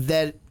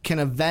that can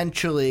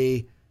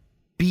eventually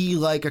be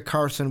like a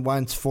Carson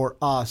Wentz for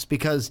us.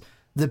 Because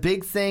the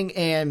big thing,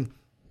 and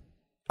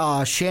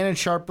Shannon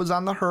Sharp was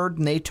on the Herd,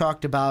 and they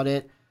talked about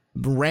it.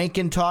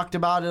 Rankin talked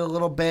about it a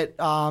little bit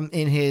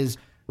in his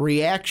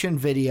reaction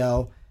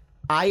video.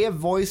 I have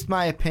voiced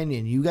my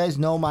opinion. You guys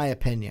know my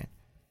opinion.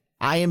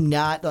 I am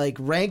not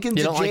Rankin's.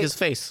 You don't like his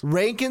face.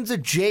 Rankin's a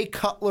Jay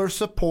Cutler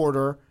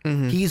supporter.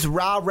 He's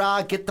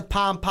rah, get the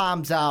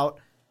pom-poms out.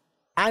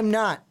 I'm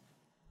not.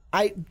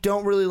 I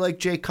don't really like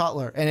Jay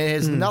Cutler, and it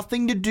has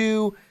nothing to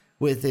do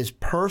with his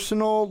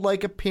personal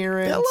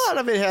appearance. A lot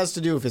of it has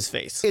to do with his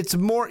face. It's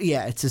more,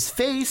 it's his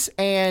face,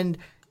 and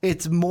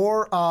it's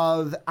more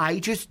of, I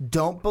just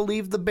don't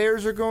believe the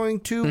Bears are going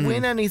to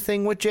win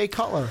anything with Jay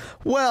Cutler.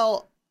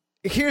 Well,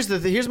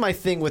 here's my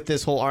thing with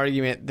this whole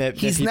argument that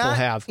people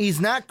have. He's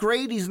not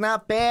great. He's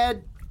not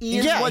bad. He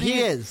is what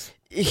he is.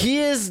 He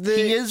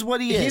is what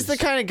he is. He's the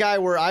kind of guy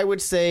where I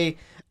would say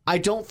I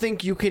don't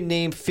think you can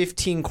name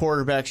 15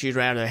 quarterbacks you'd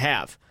rather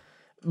have.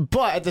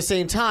 But at the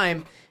same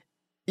time,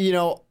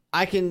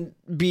 I can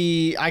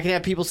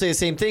have people say the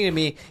same thing to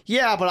me.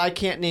 Yeah, but I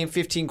can't name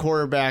 15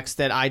 quarterbacks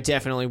that I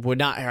definitely would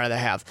not rather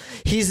have.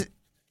 He's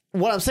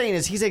what I'm saying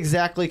is he's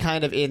exactly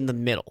kind of in the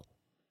middle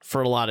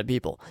for a lot of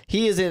people.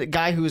 He is a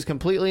guy who is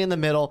completely in the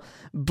middle,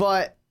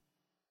 but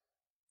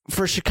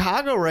for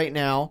Chicago right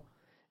now,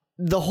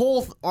 the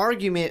whole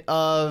argument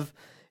of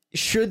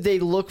should they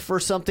look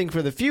for something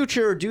for the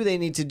future? Do they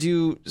need to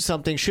do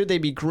something? Should they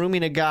be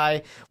grooming a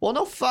guy? Well,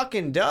 no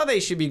fucking duh, they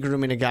should be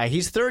grooming a guy.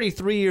 He's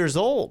 33 years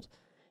old.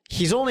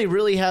 He's only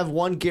really have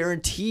one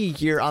guarantee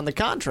year on the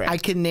contract. I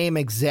can name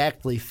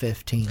exactly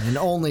 15 and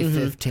only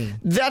 15.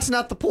 That's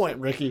not the point,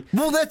 Ricky.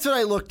 Well, that's what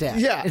I looked at.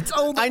 Yeah, it's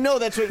only. I know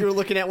that's what you were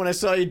looking at when I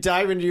saw you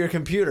dive into your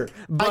computer.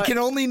 But, I can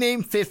only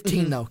name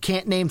 15 though.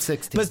 Can't name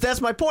 16. But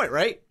that's my point,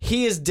 right?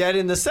 He is dead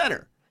in the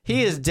center.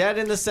 He is dead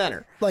in the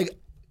center. Like,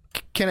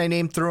 can I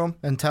name through them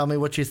and tell me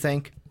what you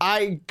think?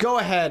 I go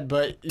ahead,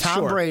 but Tom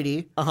sure.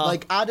 Brady,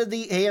 like out of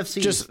the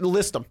AFC, Just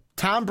list them.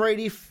 Tom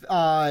Brady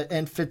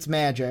and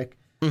Fitzmagic,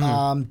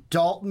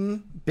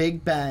 Dalton,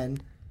 Big Ben,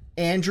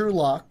 Andrew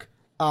Luck,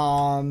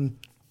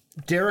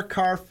 Derek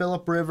Carr,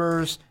 Phillip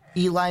Rivers,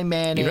 Eli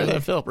Manning. You read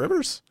that, Phillip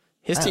Rivers?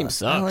 His team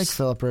sucks. I like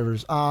Phillip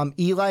Rivers.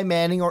 Eli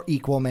Manning or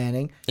Equal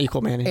Manning.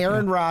 Equal Manning.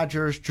 Aaron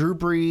Rodgers, Drew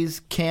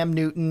Brees, Cam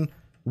Newton,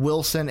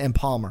 Wilson, and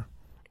Palmer.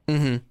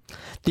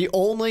 The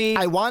only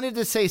I wanted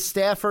to say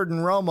Stafford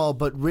and Romo,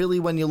 but really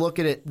when you look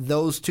at it,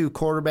 those two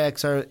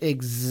quarterbacks are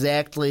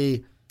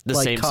exactly the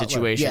like same Cutler.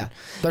 situation. Yeah,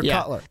 they're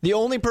Cutler. The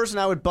only person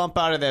I would bump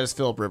out of that is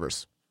Phillip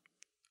Rivers.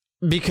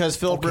 Because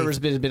Phillip Rivers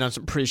has been on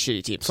some pretty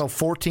shitty teams. So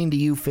 14 to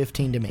you,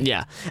 15 to me.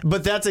 Yeah,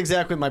 but that's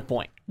exactly my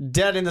point.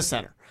 Dead in the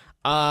center.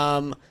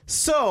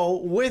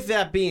 So with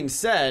that being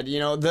said, you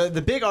know,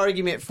 the big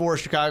argument for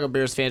Chicago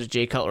Bears fans with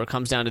Jay Cutler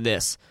comes down to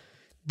this.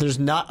 There's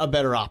not a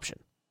better option.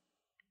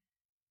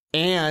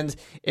 And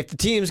if the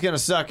team's going to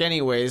suck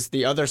anyways,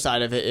 the other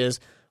side of it is,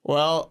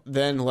 well,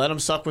 then let them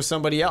suck with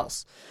somebody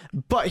else.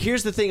 But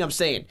here's the thing I'm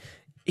saying.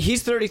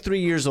 He's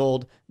 33 years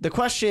old. The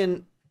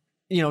question,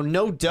 you know,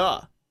 no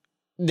duh,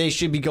 they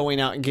should be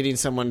going out and getting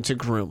someone to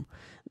groom.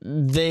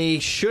 They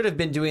should have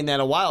been doing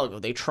that a while ago.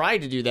 They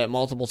tried to do that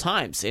multiple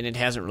times, and it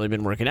hasn't really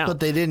been working out.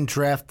 But they didn't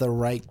draft the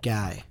right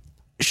guy.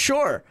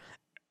 Sure.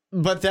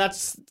 But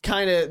that's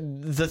kind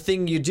of the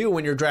thing you do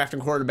when you're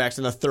drafting quarterbacks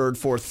in the third,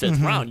 fourth, fifth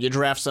round. You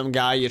draft some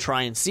guy, you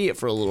try and see it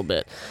for a little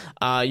bit.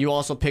 You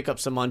also pick up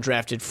some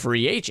undrafted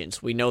free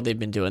agents. We know they've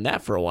been doing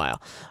that for a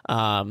while.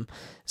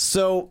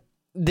 So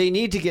they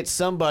need to get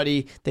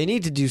somebody. They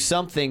need to do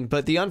something.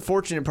 But the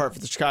unfortunate part for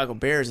the Chicago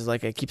Bears is,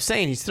 like I keep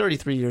saying, he's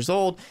 33 years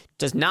old,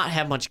 does not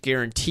have much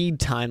guaranteed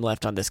time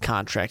left on this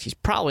contract. He's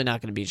probably not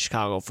going to be in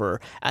Chicago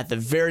for, at the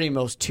very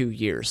most, 2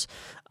 years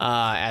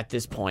at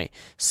this point.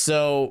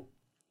 So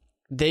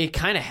they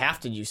kind of have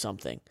to do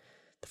something.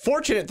 The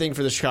fortunate thing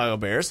for the Chicago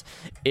Bears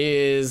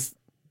is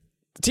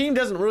the team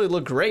doesn't really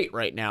look great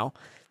right now.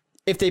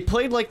 If they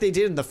played like they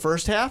did in the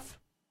first half,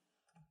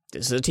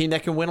 this is a team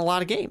that can win a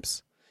lot of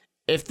games.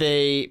 If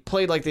they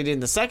played like they did in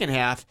the second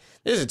half,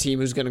 this is a team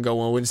who's going to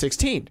go and win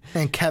 16.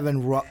 And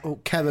Kevin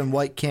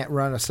White can't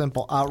run a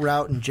simple out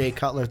route, and Jay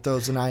Cutler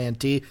throws an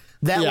INT.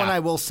 That one, I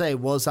will say,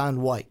 was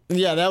on White.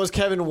 Yeah, that was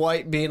Kevin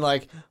White being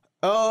like,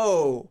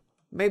 oh,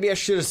 maybe I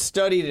should have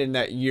studied in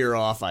that year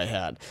off I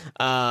had.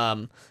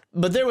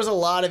 But there was a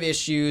lot of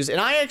issues. And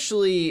I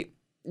actually,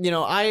 you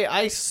know,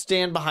 I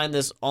stand behind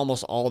this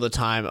almost all the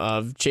time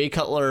of Jay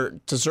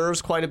Cutler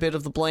deserves quite a bit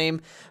of the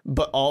blame,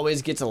 but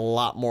always gets a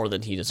lot more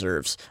than he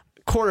deserves.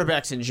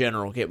 Quarterbacks in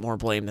general get more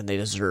blame than they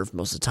deserve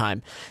most of the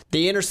time.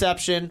 The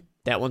interception,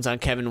 that one's on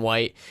Kevin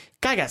White.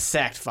 Guy got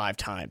sacked 5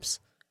 times.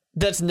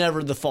 That's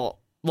never the fault.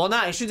 Well,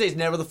 I should say it's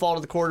never the fault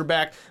of the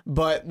quarterback,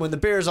 but when the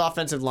Bears'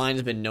 offensive line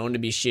has been known to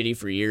be shitty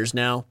for years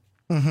now,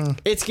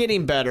 it's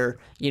getting better.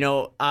 You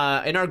know,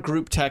 in our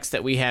group text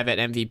that we have at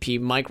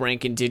MVP, Mike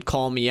Rankin did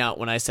call me out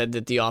when I said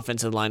that the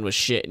offensive line was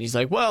shit, and he's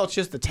like, well, it's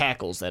just the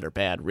tackles that are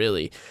bad,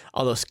 really.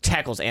 Although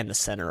tackles and the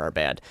center are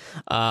bad.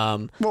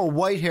 Well,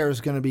 Whitehair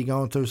is going to be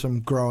going through some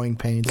growing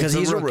pains. Because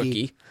he's a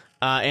rookie.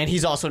 And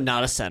he's also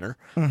not a center.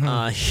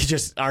 He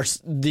just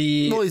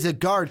he's a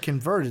guard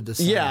converted to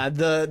center. Yeah,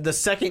 the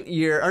second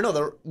year, or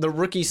no, the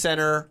rookie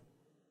center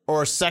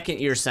or second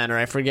year center,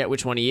 I forget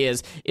which one he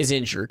is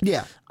injured.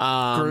 Yeah,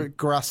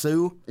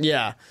 Grasu.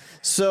 Yeah.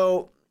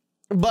 So,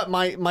 but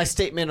my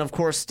statement, of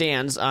course,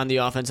 stands on the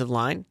offensive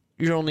line.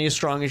 You're only as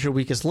strong as your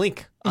weakest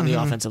link on the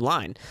offensive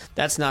line.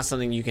 That's not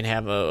something you can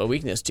have a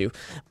weakness to,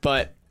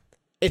 but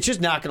it's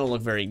just not going to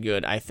look very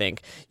good, I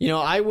think. You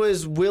know, I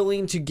was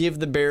willing to give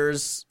the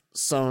Bears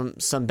some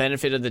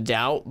benefit of the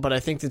doubt, but I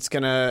think it's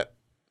gonna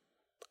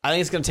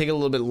take a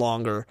little bit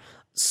longer.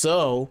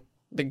 So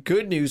the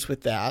good news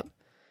with that,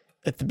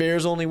 if the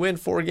Bears only win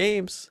 4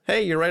 games,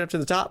 hey, you're right up to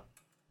the top.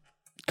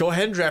 Go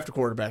ahead and draft a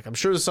quarterback. I'm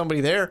sure there's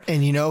somebody there.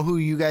 And you know who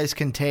you guys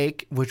can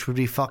take, which would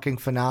be fucking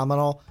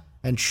phenomenal?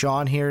 And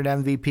Sean here at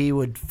MVP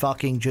would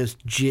fucking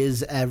just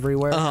jizz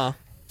everywhere.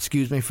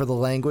 Excuse me for the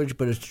language,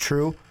 but it's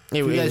true.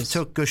 You guys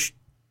took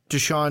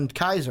Deshaun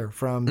Kaiser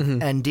from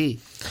ND,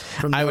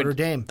 from Notre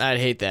Dame. I'd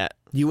hate that.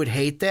 You would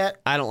hate that?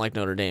 I don't like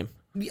Notre Dame.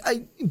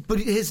 But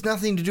it has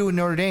nothing to do with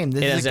Notre Dame.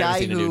 It has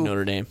everything to do with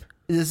Notre Dame.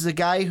 This is a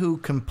guy who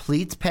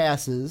completes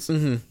passes,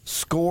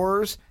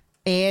 scores,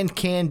 and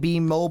can be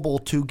mobile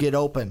to get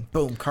open.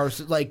 Boom,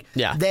 Carson.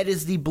 That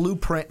is the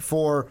blueprint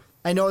for.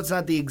 I know it's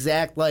not the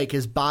exact,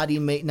 his body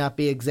may not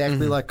be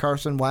exactly like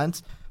Carson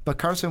Wentz, but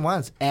Carson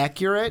Wentz,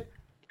 accurate,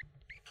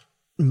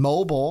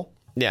 mobile,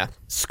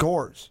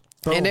 scores.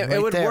 Boom, and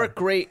it would there. work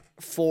great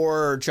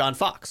for John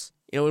Fox.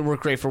 It would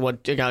work great for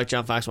what a guy like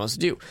John Fox wants to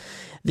do.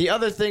 The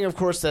other thing, of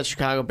course, that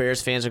Chicago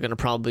Bears fans are going to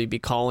probably be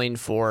calling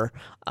for,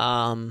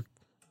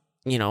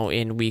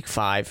 in week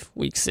 5,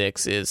 week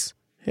 6 is,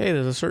 hey,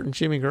 there's a certain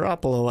Jimmy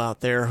Garoppolo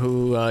out there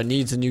who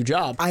needs a new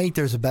job. I think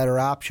there's a better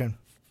option.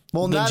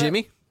 Well, than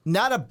Jimmy?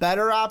 Not a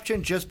better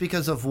option just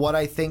because of what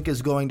I think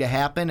is going to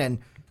happen. And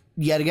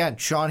yet again,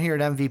 Sean here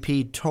at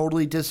MVP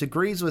totally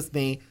disagrees with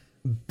me,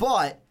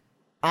 but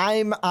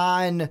I'm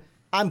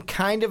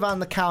kind of on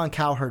the Colin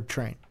Cowherd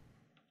train.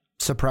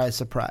 Surprise,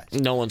 surprise.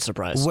 No one's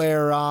surprised.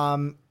 Where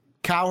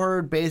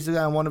Cowherd basically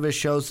on one of his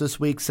shows this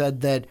week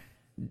said that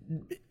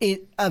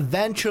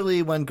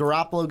eventually when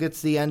Garoppolo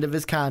gets to the end of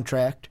his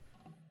contract,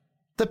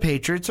 the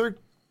Patriots are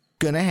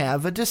going to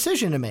have a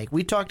decision to make.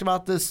 We talked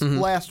about this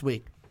last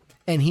week.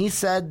 And he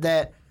said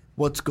that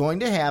what's going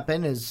to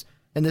happen is,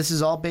 and this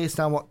is all based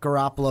on what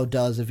Garoppolo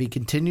does, if he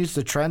continues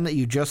the trend that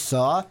you just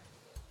saw,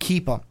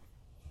 keep him.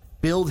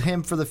 Build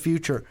him for the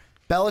future.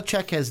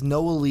 Belichick has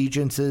no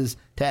allegiances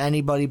to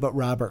anybody but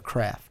Robert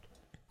Kraft.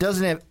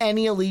 Doesn't have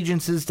any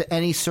allegiances to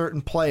any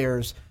certain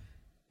players.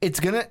 It's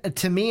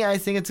to me, I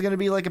think it's gonna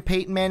be like a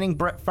Peyton Manning,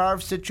 Brett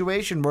Favre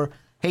situation where,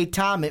 hey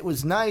Tom, it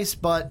was nice,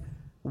 but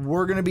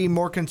we're gonna be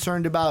more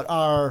concerned about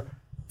our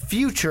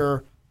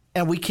future,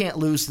 and we can't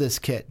lose this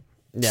kid.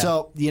 Yeah.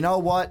 So you know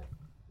what?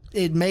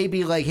 It may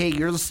be like, hey,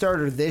 you're the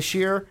starter this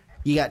year.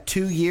 You got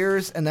 2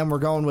 years, and then we're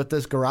going with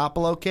this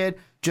Garoppolo kid.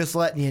 Just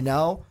letting you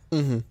know.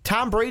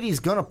 Tom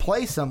Brady's going to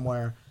play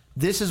somewhere.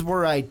 This is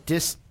where I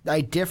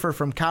differ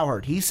from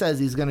Cowherd. He says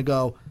he's going to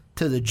go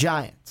to the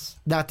Giants.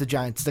 Not the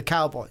Giants, the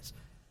Cowboys.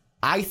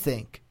 I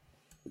think,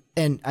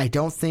 and I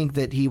don't think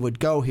that he would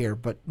go here,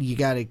 but you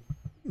got to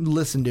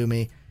listen to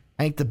me.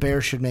 I think the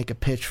Bears should make a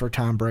pitch for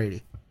Tom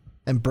Brady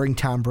and bring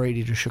Tom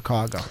Brady to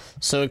Chicago.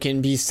 So it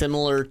can be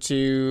similar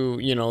to,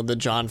 the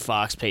John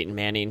Fox, Peyton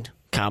Manning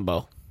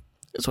combo.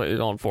 That's what you're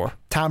going for.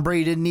 Tom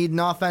Brady didn't need an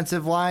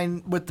offensive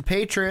line with the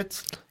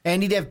Patriots,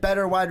 and he'd have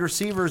better wide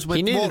receivers.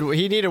 He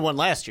needed one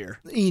last year.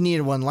 He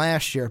needed one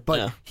last year,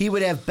 but he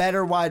would have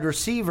better wide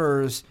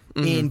receivers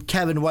in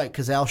Kevin White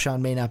because Alshon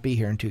may not be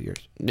here in 2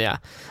 years. Yeah.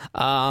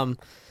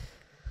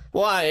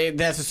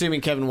 That's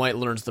assuming Kevin White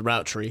learns the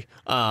route tree.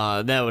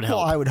 That would help.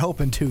 Well, I would hope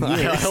in 2 years.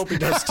 I hope he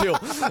does too.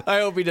 For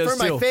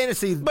my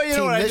fantasy but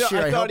team this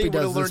year, I thought he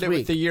would have learned it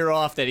with the year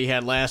off that he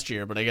had last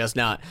year, but I guess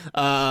not.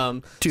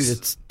 Dude,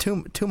 it's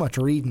too much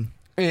reading.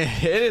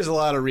 It is a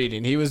lot of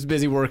reading. He was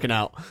busy working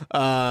out.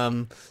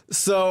 I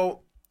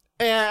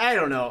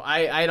don't know.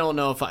 I don't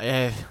know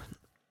if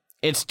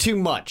it's too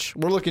much.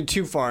 We're looking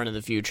too far into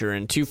the future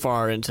and too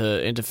far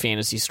into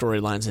fantasy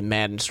storylines and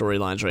Madden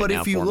storylines right now. But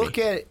if you look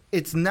at it,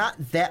 it's not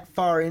that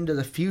far into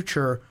the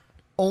future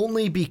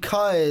only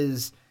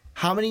because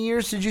how many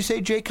years did you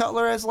say Jay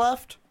Cutler has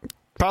left?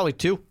 Probably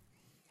 2.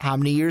 How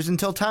many years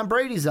until Tom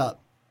Brady's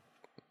up?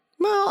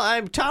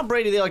 Well, Tom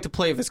Brady, they like to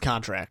play with his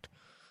contract.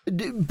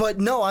 But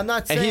no, I'm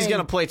not saying... And he's going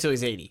to play till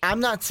he's 80.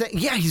 I'm not saying...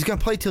 Yeah, he's going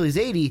to play till he's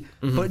 80,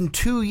 but in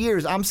 2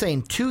 years, I'm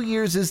saying 2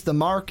 years is the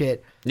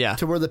market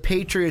to where the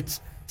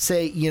Patriots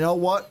say, you know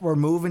what, we're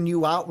moving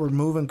you out, we're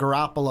moving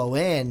Garoppolo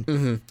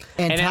in.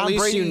 And Tom at least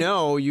Brady,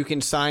 you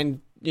can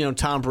sign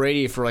Tom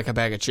Brady for like a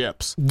bag of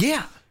chips.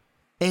 Yeah.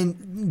 And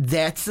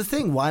that's the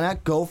thing. Why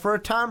not go for a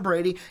Tom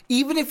Brady?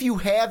 Even if you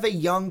have a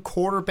young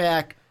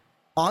quarterback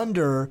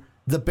under,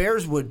 the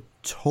Bears would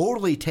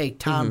totally take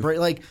Tom Brady.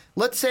 Like,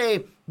 let's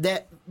say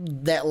that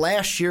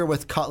last year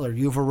with Cutler,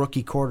 you have a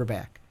rookie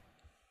quarterback.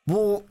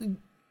 Well,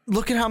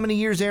 look at how many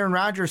years Aaron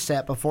Rodgers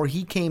sat before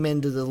he came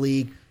into the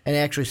league and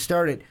actually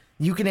started.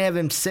 You can have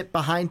him sit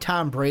behind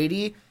Tom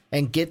Brady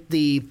and get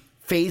the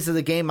phase of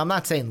the game. I'm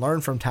not saying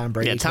learn from Tom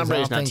Brady. Yeah, Tom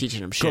Brady's not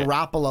teaching him shit.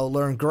 Garoppolo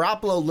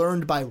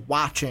learned by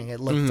watching, it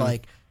looked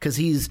like, because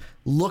he's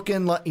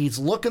looking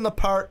the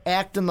part,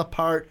 acting the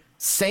part,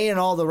 saying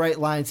all the right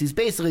lines. He's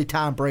basically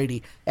Tom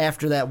Brady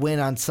after that win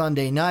on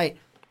Sunday night.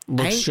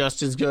 Looks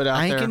just as good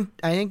out there.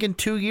 I think in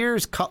 2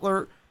 years,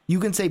 Cutler, you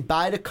can say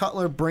bye to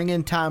Cutler, bring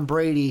in Tom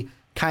Brady,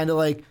 kind of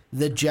like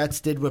the Jets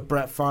did with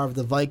Brett Favre,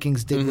 the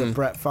Vikings did with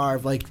Brett Favre,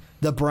 like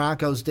the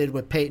Broncos did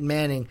with Peyton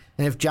Manning.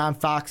 And if John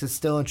Fox is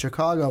still in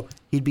Chicago,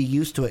 he'd be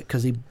used to it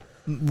because he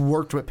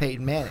worked with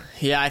Peyton Manning.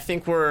 Yeah, I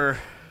think we're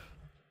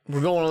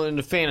going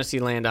into fantasy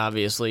land,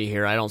 obviously,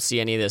 here. I don't see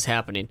any of this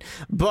happening.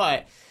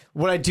 But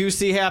what I do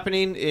see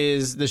happening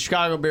is the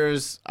Chicago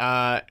Bears,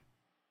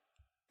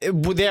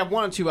 they have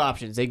one of two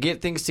options. They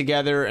get things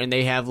together and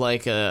they have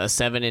like a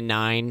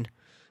 7-9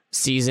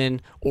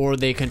 season, or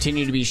they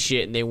continue to be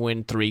shit and they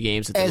win 3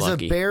 games if they're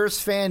lucky. As a Bears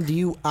fan, do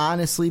you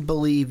honestly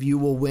believe you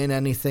will win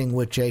anything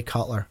with Jay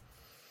Cutler?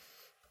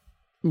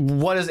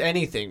 What does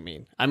anything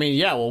mean? I mean,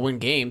 yeah, we'll win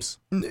games.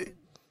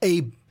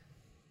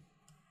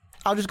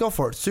 I'll just go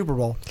for it. Super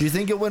Bowl. Do you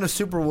think you'll win a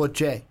Super Bowl with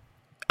Jay?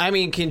 I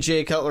mean, can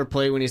Jay Cutler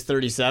play when he's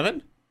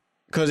 37?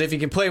 Because if he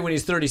can play when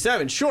he's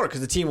 37, sure,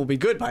 because the team will be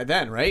good by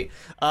then, right?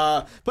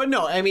 But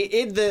no, I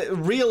mean, the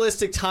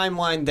realistic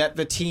timeline that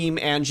the team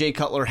and Jay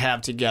Cutler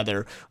have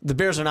together, the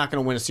Bears are not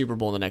going to win a Super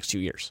Bowl in the next 2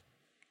 years.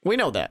 We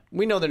know that.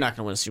 We know they're not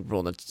going to win a Super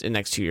Bowl in the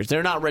next 2 years.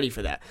 They're not ready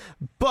for that.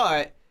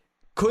 But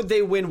could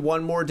they win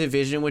one more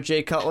division with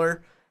Jay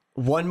Cutler?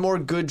 One more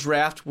good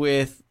draft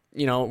with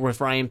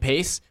Ryan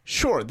Pace?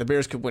 Sure, the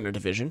Bears could win a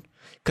division.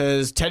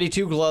 Because Teddy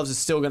Two Gloves is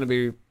still going to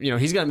be,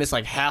 he's going to miss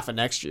like half of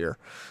next year.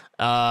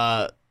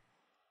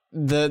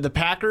 The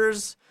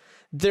Packers,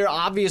 they're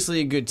obviously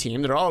a good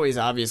team. They're always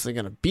obviously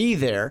going to be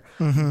there.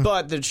 Mm-hmm.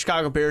 But the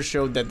Chicago Bears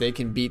showed that they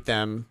can beat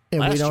them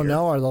and last we don't year.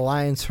 know, are the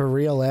Lions for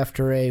real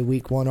after a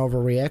week 1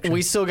 overreaction?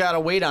 We still got to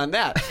wait on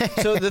that.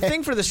 So the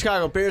thing for the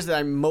Chicago Bears that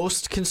I'm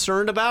most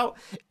concerned about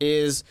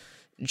is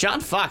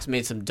John Fox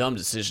made some dumb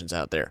decisions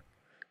out there.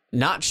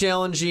 Not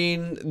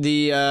challenging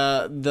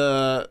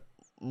the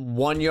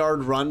 1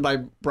 yard run by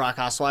Brock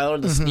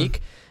Osweiler, the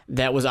sneak.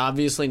 That was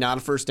obviously not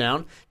a first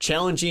down.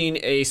 Challenging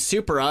a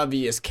super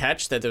obvious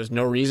catch that there was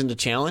no reason to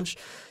challenge.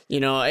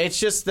 It's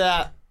just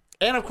that,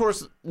 and of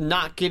course,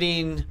 not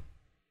getting,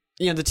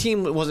 the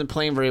team wasn't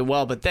playing very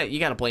well, but that you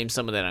got to blame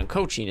some of that on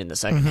coaching in the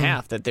second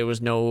half, that there was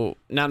not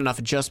enough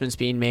adjustments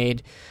being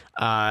made.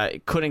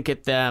 Couldn't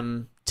get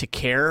them to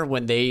care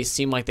when they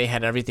seemed like they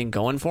had everything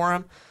going for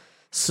them.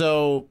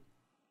 So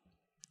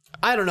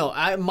I don't know.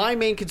 My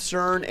main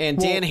concern, and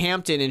Dan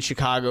Hampton in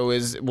Chicago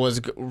was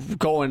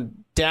going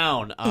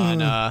down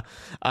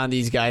on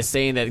these guys,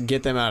 saying that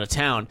get them out of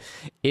town,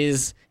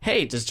 is,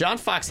 hey, does John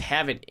Fox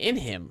have it in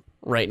him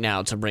right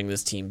now to bring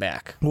this team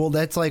back? Well,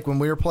 that's like when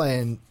we were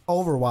playing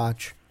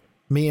Overwatch,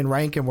 me and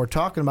Rankin were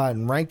talking about it,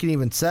 and Rankin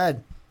even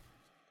said,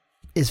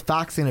 is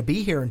Fox going to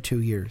be here in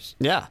 2 years?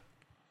 Yeah.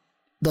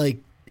 Like,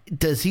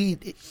 is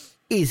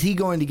he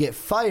going to get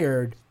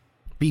fired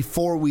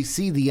before we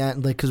see the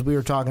end? Like, because we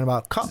were talking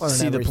about Cutler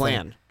and everything. See the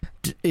plan.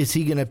 Is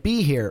he going to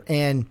be here?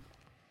 And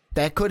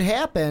that could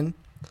happen.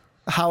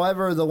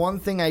 However, the one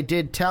thing I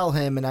did tell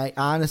him, and I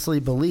honestly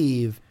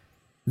believe,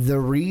 the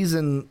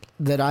reason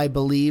that I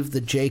believe the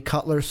Jay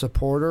Cutler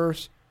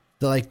supporters,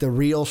 the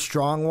real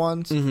strong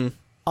ones,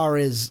 are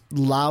as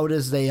loud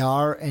as they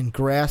are and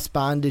grasp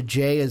onto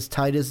Jay as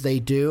tight as they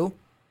do,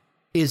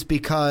 is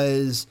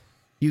because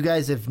you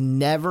guys have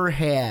never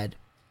had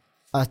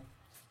a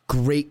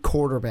great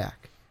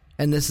quarterback.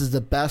 And this is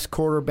the best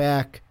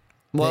quarterback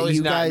that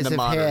you guys have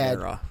had.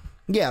 Era.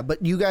 Yeah,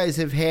 but you guys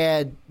have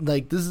had,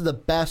 this is the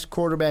best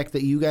quarterback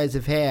that you guys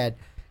have had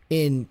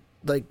in,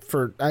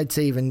 for, I'd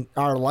say, even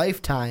our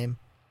lifetime.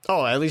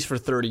 Oh, at least for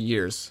 30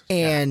 years.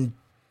 And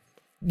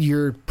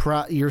you're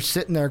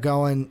sitting there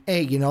going,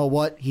 hey, you know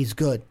what? He's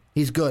good.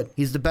 He's good.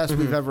 He's the best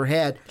we've ever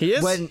had. He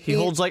is. He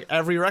holds,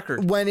 every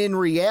record. When in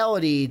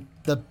reality,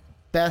 the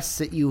best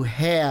that you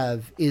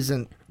have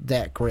isn't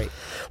that great.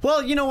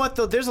 Well, you know what,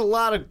 though? There's a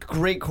lot of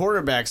great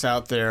quarterbacks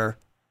out there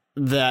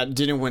that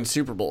didn't win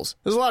Super Bowls.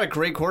 There's a lot of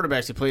great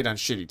quarterbacks who played on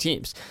shitty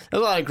teams.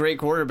 There's a lot of great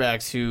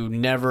quarterbacks who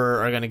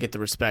never are going to get the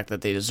respect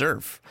that they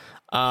deserve.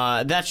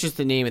 That's just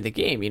the name of the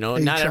game,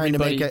 Not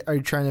everybody. Are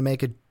you trying to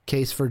make a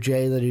case for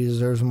Jay that he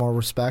deserves more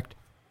respect?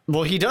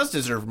 Well, he does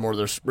deserve more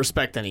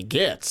respect than he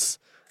gets.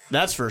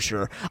 That's for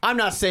sure. I'm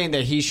not saying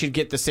that he should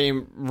get the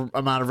same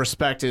amount of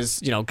respect as,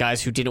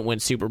 guys who didn't win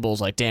Super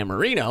Bowls like Dan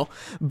Marino,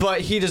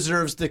 but he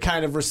deserves the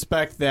kind of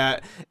respect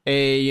that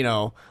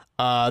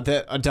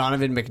that a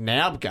Donovan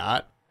McNabb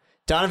got.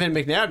 Donovan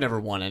McNabb never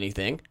won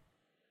anything.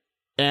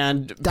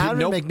 And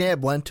Donovan McNabb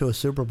went to a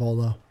Super Bowl,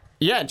 though.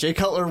 Yeah, Jay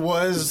Cutler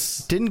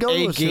didn't go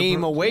to a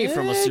game away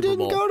from a Super Bowl. He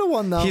didn't go to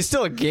one, though. He's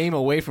still a game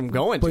away from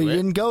going to it. But he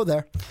didn't go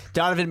there.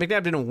 Donovan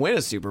McNabb didn't win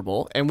a Super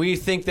Bowl, and we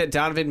think that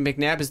Donovan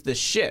McNabb is the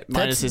shit,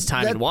 minus his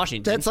time in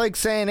Washington. That's like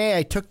saying, hey,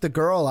 I took the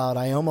girl out,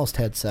 I almost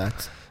had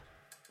sex.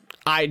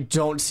 I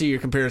don't see your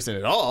comparison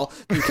at all,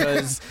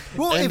 because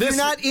well, if you're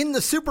not in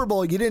the Super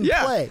Bowl, you didn't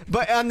play.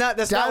 But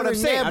that's not what I'm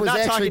saying. I'm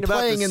not talking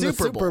about the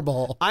Super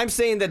Bowl. I'm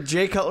saying that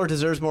Jay Cutler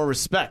deserves more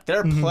respect. There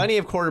are plenty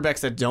of quarterbacks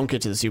that don't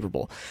get to the Super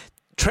Bowl.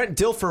 Trent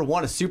Dilfer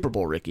won a Super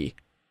Bowl, Ricky.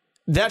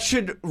 That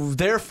should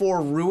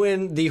therefore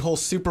ruin the whole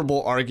Super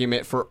Bowl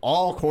argument for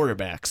all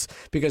quarterbacks,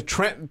 because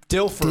Trent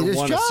Dilfer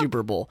won a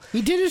Super Bowl.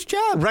 He did his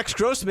job. Rex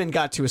Grossman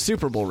got to a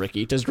Super Bowl,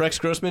 Ricky. Does Rex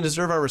Grossman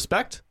deserve our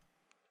respect?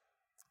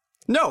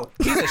 No,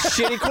 he's a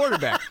shitty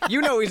quarterback.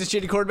 You know he's a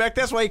shitty quarterback.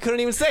 That's why he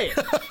couldn't even say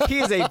it. He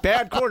is a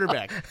bad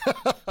quarterback.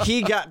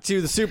 He got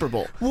to the Super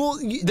Bowl. Well,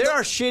 there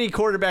are shitty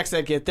quarterbacks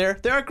that get there.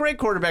 There are great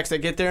quarterbacks that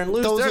get there and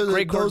lose. There are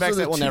great quarterbacks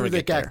that will never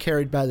get there. Got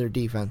carried by their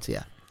defense,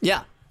 yeah.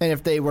 Yeah. And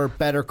if they were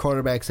better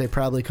quarterbacks, they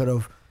probably could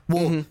have.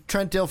 Well,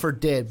 Trent Dilfer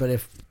did, but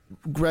if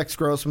Rex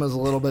Grossman was a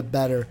little bit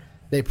better,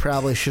 they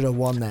probably should have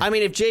won that. I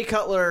mean, if Jay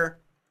Cutler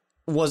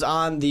was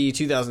on the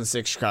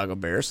 2006 Chicago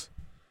Bears,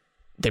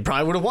 they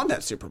probably would have won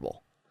that Super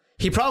Bowl.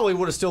 He probably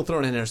would have still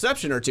thrown an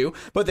interception or two,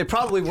 but they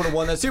probably would have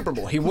won that Super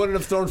Bowl. He wouldn't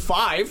have thrown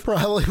 5.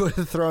 Probably would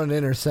have thrown an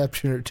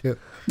interception or 2.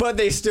 But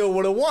they still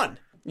would have won,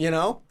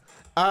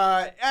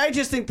 I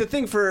just think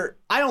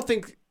I don't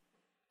think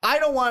I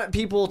don't want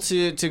people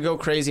to go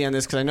crazy on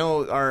this because I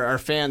know our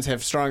fans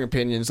have strong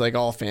opinions, like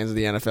all fans of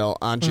the NFL,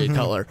 on Jay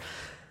Cutler.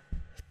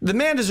 The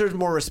man deserves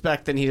more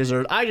respect than he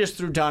deserves. I just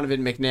threw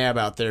Donovan McNabb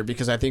out there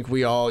because I think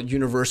we all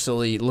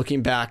universally,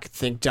 looking back,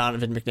 think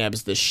Donovan McNabb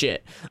is the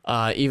shit,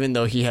 even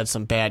though he had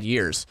some bad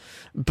years.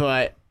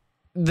 But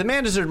the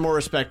man deserves more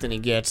respect than he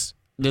gets.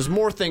 There's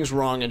more things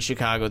wrong in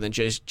Chicago than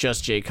just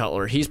Jay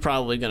Cutler. He's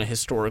probably going to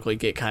historically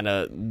get kind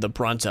of the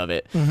brunt of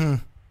it. Mm-hmm.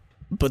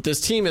 But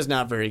this team is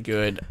not very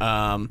good.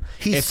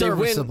 He's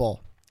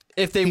serviceable.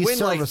 If they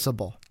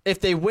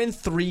win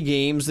 3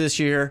 games this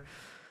year,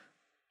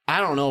 I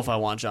don't know if I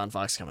want John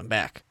Fox coming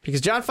back because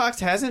John Fox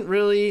hasn't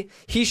really.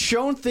 He's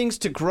shown things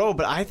to grow,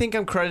 but I think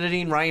I'm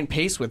crediting Ryan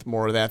Pace with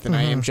more of that than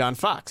I am John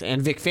Fox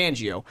and Vic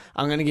Fangio.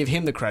 I'm going to give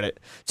him the credit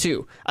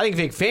too. I think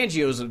Vic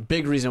Fangio is a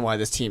big reason why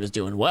this team is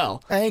doing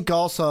well. I think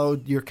also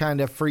you're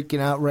kind of freaking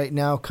out right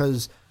now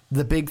because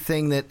the big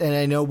thing that, and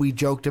I know we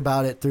joked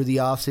about it through the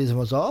offseason,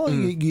 was,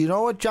 you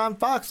know what John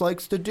Fox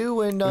likes to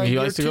do in he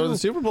likes to go to the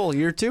Super Bowl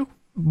year 2.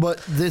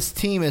 But this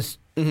team is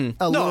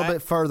a little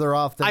bit further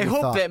off than I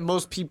hope thought. that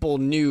most people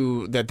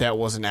knew that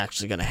wasn't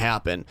actually going to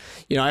happen.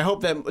 I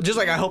hope that, just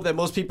like I hope that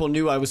most people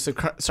knew I was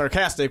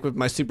sarcastic with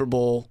my Super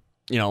Bowl,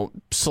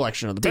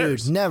 selection of the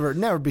Bears. Dude,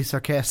 never be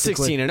sarcastic.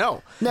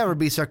 16-0. Never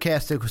be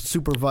sarcastic with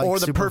Super Vikings. Or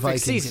the Super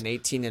perfect Vikings. season,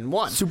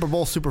 18-1. Super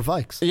Bowl Super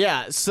Vikes.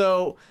 Yeah,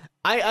 so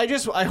I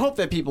hope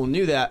that people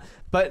knew that.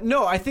 But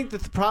no, I think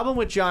that the problem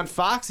with John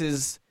Fox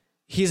is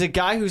he's a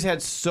guy who's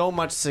had so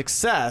much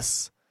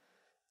success.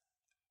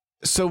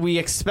 So we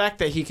expect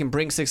that he can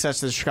bring success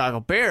to the Chicago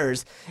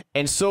Bears.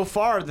 And so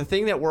far, the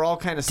thing that we're all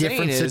kind of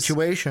saying is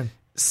situation.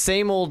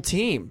 Same old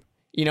team.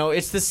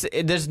 It's this.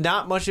 There's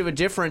not much of a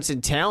difference in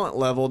talent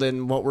level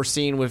than what we're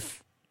seeing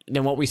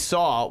than what we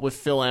saw with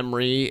Phil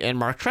Emery and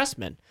Mark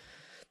Trestman.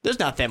 There's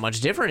not that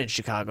much different in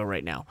Chicago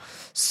right now.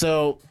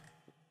 So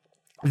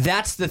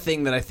that's the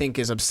thing that I think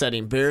is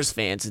upsetting Bears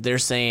fans. They're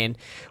saying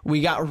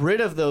we got rid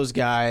of those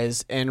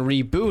guys and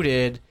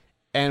rebooted,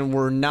 and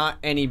we're not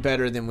any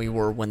better than we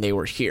were when they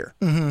were here.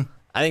 Mm-hmm.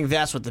 I think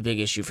that's what the big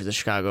issue for the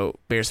Chicago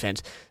Bears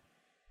fans.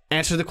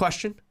 Answer the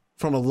question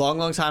from a long,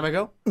 long time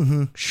ago.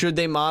 Mm-hmm. Should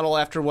they model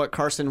after what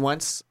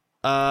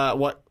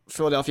what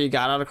Philadelphia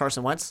got out of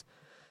Carson Wentz?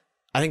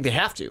 I think they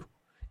have to.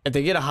 If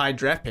they get a high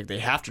draft pick, they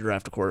have to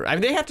draft a quarterback. I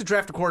mean, they have to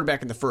draft a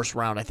quarterback in the first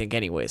round, I think,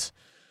 anyways.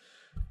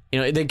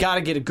 They got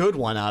to get a good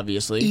one,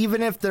 obviously.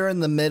 Even if they're in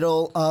the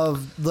middle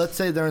of, let's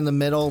say they're in the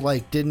middle,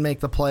 like didn't make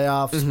the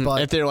playoffs,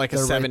 but if they're like a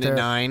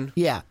 7-9,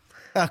 yeah,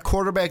 a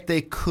quarterback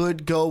they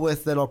could go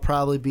with that'll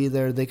probably be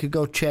there. They could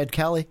go Chad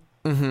Kelly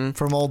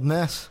from Ole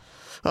Miss.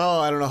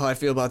 Oh, I don't know how I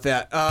feel about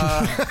that.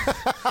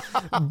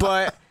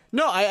 But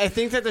no, I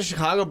think that the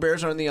Chicago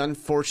Bears are in the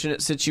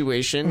unfortunate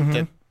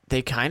situation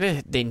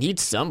that they need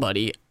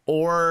somebody,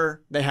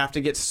 or they have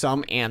to get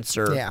some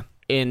answer. Yeah.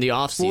 In the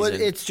offseason. Well,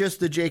 it's just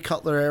the Jay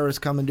Cutler era is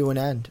coming to an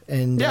end.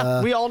 And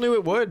yeah, we all knew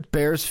it would.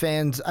 Bears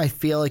fans, I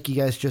feel like you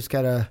guys just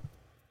got to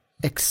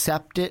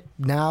accept it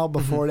now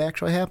before it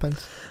actually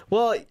happens.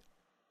 Well,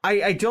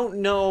 I don't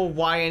know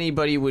why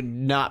anybody would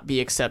not be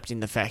accepting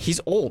the fact. He's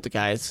old,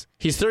 guys.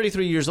 He's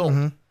 33 years old.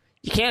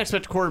 You can't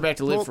expect a quarterback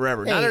to live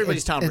forever. Not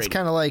everybody's Tom Brady. It's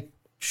kind of like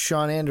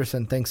Sean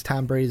Anderson thinks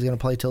Tom Brady's going to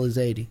play till he's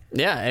 80.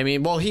 Yeah, I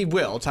mean, well, he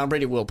will. Tom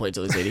Brady will play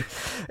till he's 80.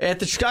 If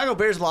the Chicago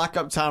Bears lock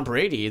up Tom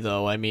Brady,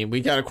 though, I mean,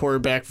 we got a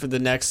quarterback for the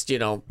next,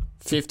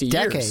 50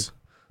 years.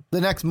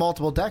 The next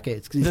multiple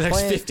decades. The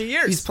next 50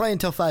 years. He's playing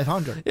till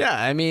 500. Yeah,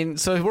 I mean,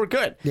 so we're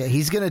good. Yeah,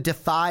 he's going to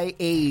defy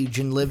age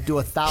and live to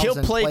 1,000.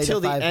 He'll play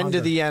till the end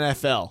of the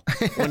NFL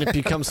when it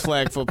becomes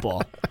flag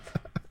football.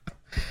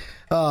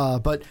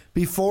 But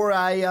before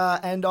I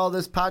end all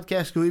this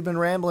podcast, because we've been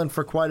rambling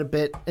for quite a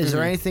bit, is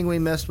there anything we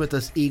missed with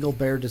this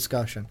Eagle-Bear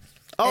discussion?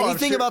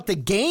 Anything about the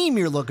game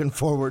you're looking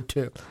forward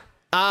to?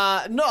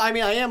 No, I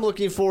mean, I am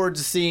looking forward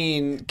to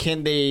seeing,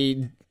 can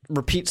they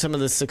repeat some of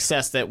the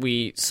success that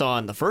we saw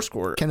in the first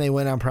quarter? Can they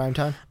win on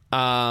primetime?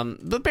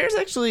 The Bears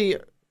actually,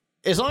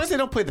 as long as they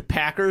don't play the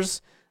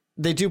Packers,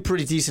 they do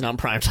pretty decent on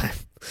primetime.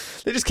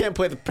 They just can't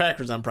play the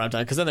Packers on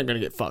primetime because then they're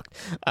going to get fucked.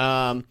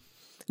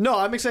 No,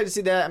 I'm excited to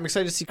see that. I'm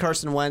excited to see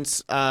Carson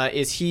Wentz.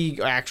 Is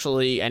he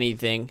actually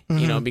anything?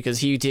 Because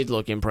he did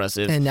look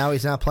impressive. And now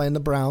he's not playing the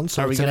Browns,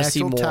 so are we going to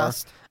see more?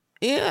 Test.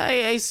 Yeah,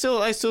 I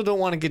still don't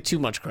want to get too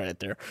much credit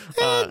there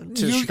to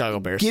the Chicago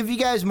Bears. Give you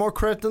guys more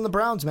credit than the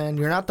Browns, man.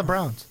 You're not the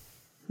Browns.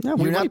 No,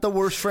 you're not the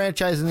worst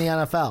franchise in the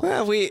NFL.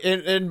 Well, we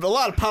in a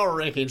lot of power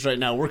rankings right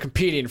now, we're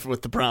competing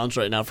with the Browns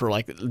right now for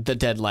like the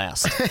dead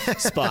last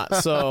spot.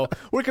 So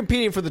we're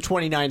competing for the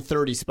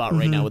 29-30 spot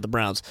right now with the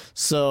Browns.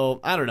 So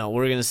I don't know.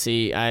 We're gonna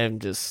see. I'm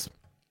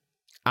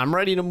I'm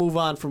ready to move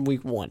on from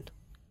week one.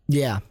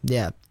 Yeah.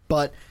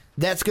 But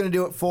that's going to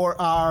do it for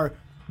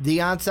the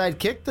Onside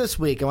Kick this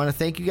week. I want to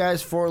thank you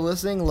guys for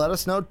listening. Let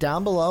us know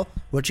down below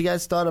what you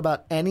guys thought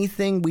about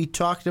anything we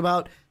talked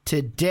about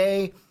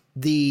today.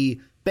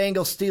 The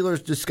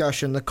Bengals-Steelers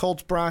discussion, the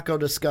Colts-Bronco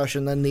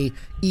discussion, then the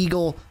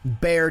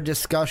Eagle-Bear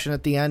discussion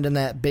at the end, and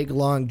that big,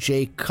 long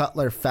Jay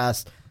Cutler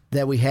fest.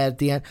 that we had at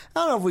the end. I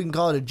don't know if we can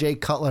call it a Jay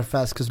Cutler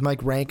fest because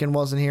Mike Rankin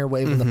wasn't here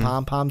waving the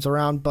pom-poms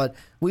around, but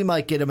we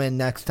might get him in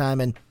next time,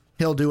 and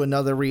he'll do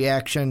another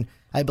reaction.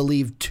 I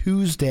believe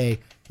Tuesday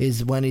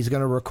is when he's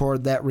going to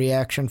record that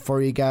reaction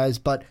for you guys.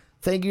 But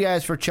thank you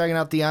guys for checking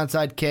out the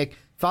Onside Kick.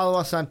 Follow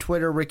us on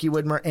Twitter, Ricky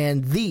Widmer,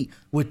 and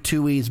with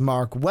 2 E's,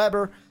 Mark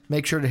Weber.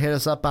 Make sure to hit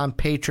us up on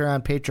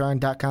Patreon,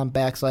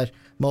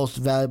 patreon.com/Most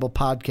Valuable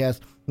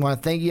Podcast. I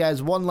want to thank you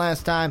guys one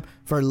last time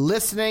for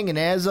listening, and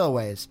as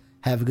always,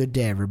 have a good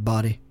day,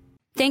 everybody.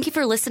 Thank you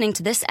for listening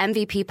to this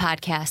MVP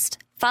podcast.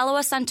 Follow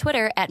us on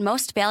Twitter at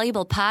Most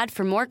Valuable Pod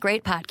for more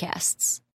great podcasts.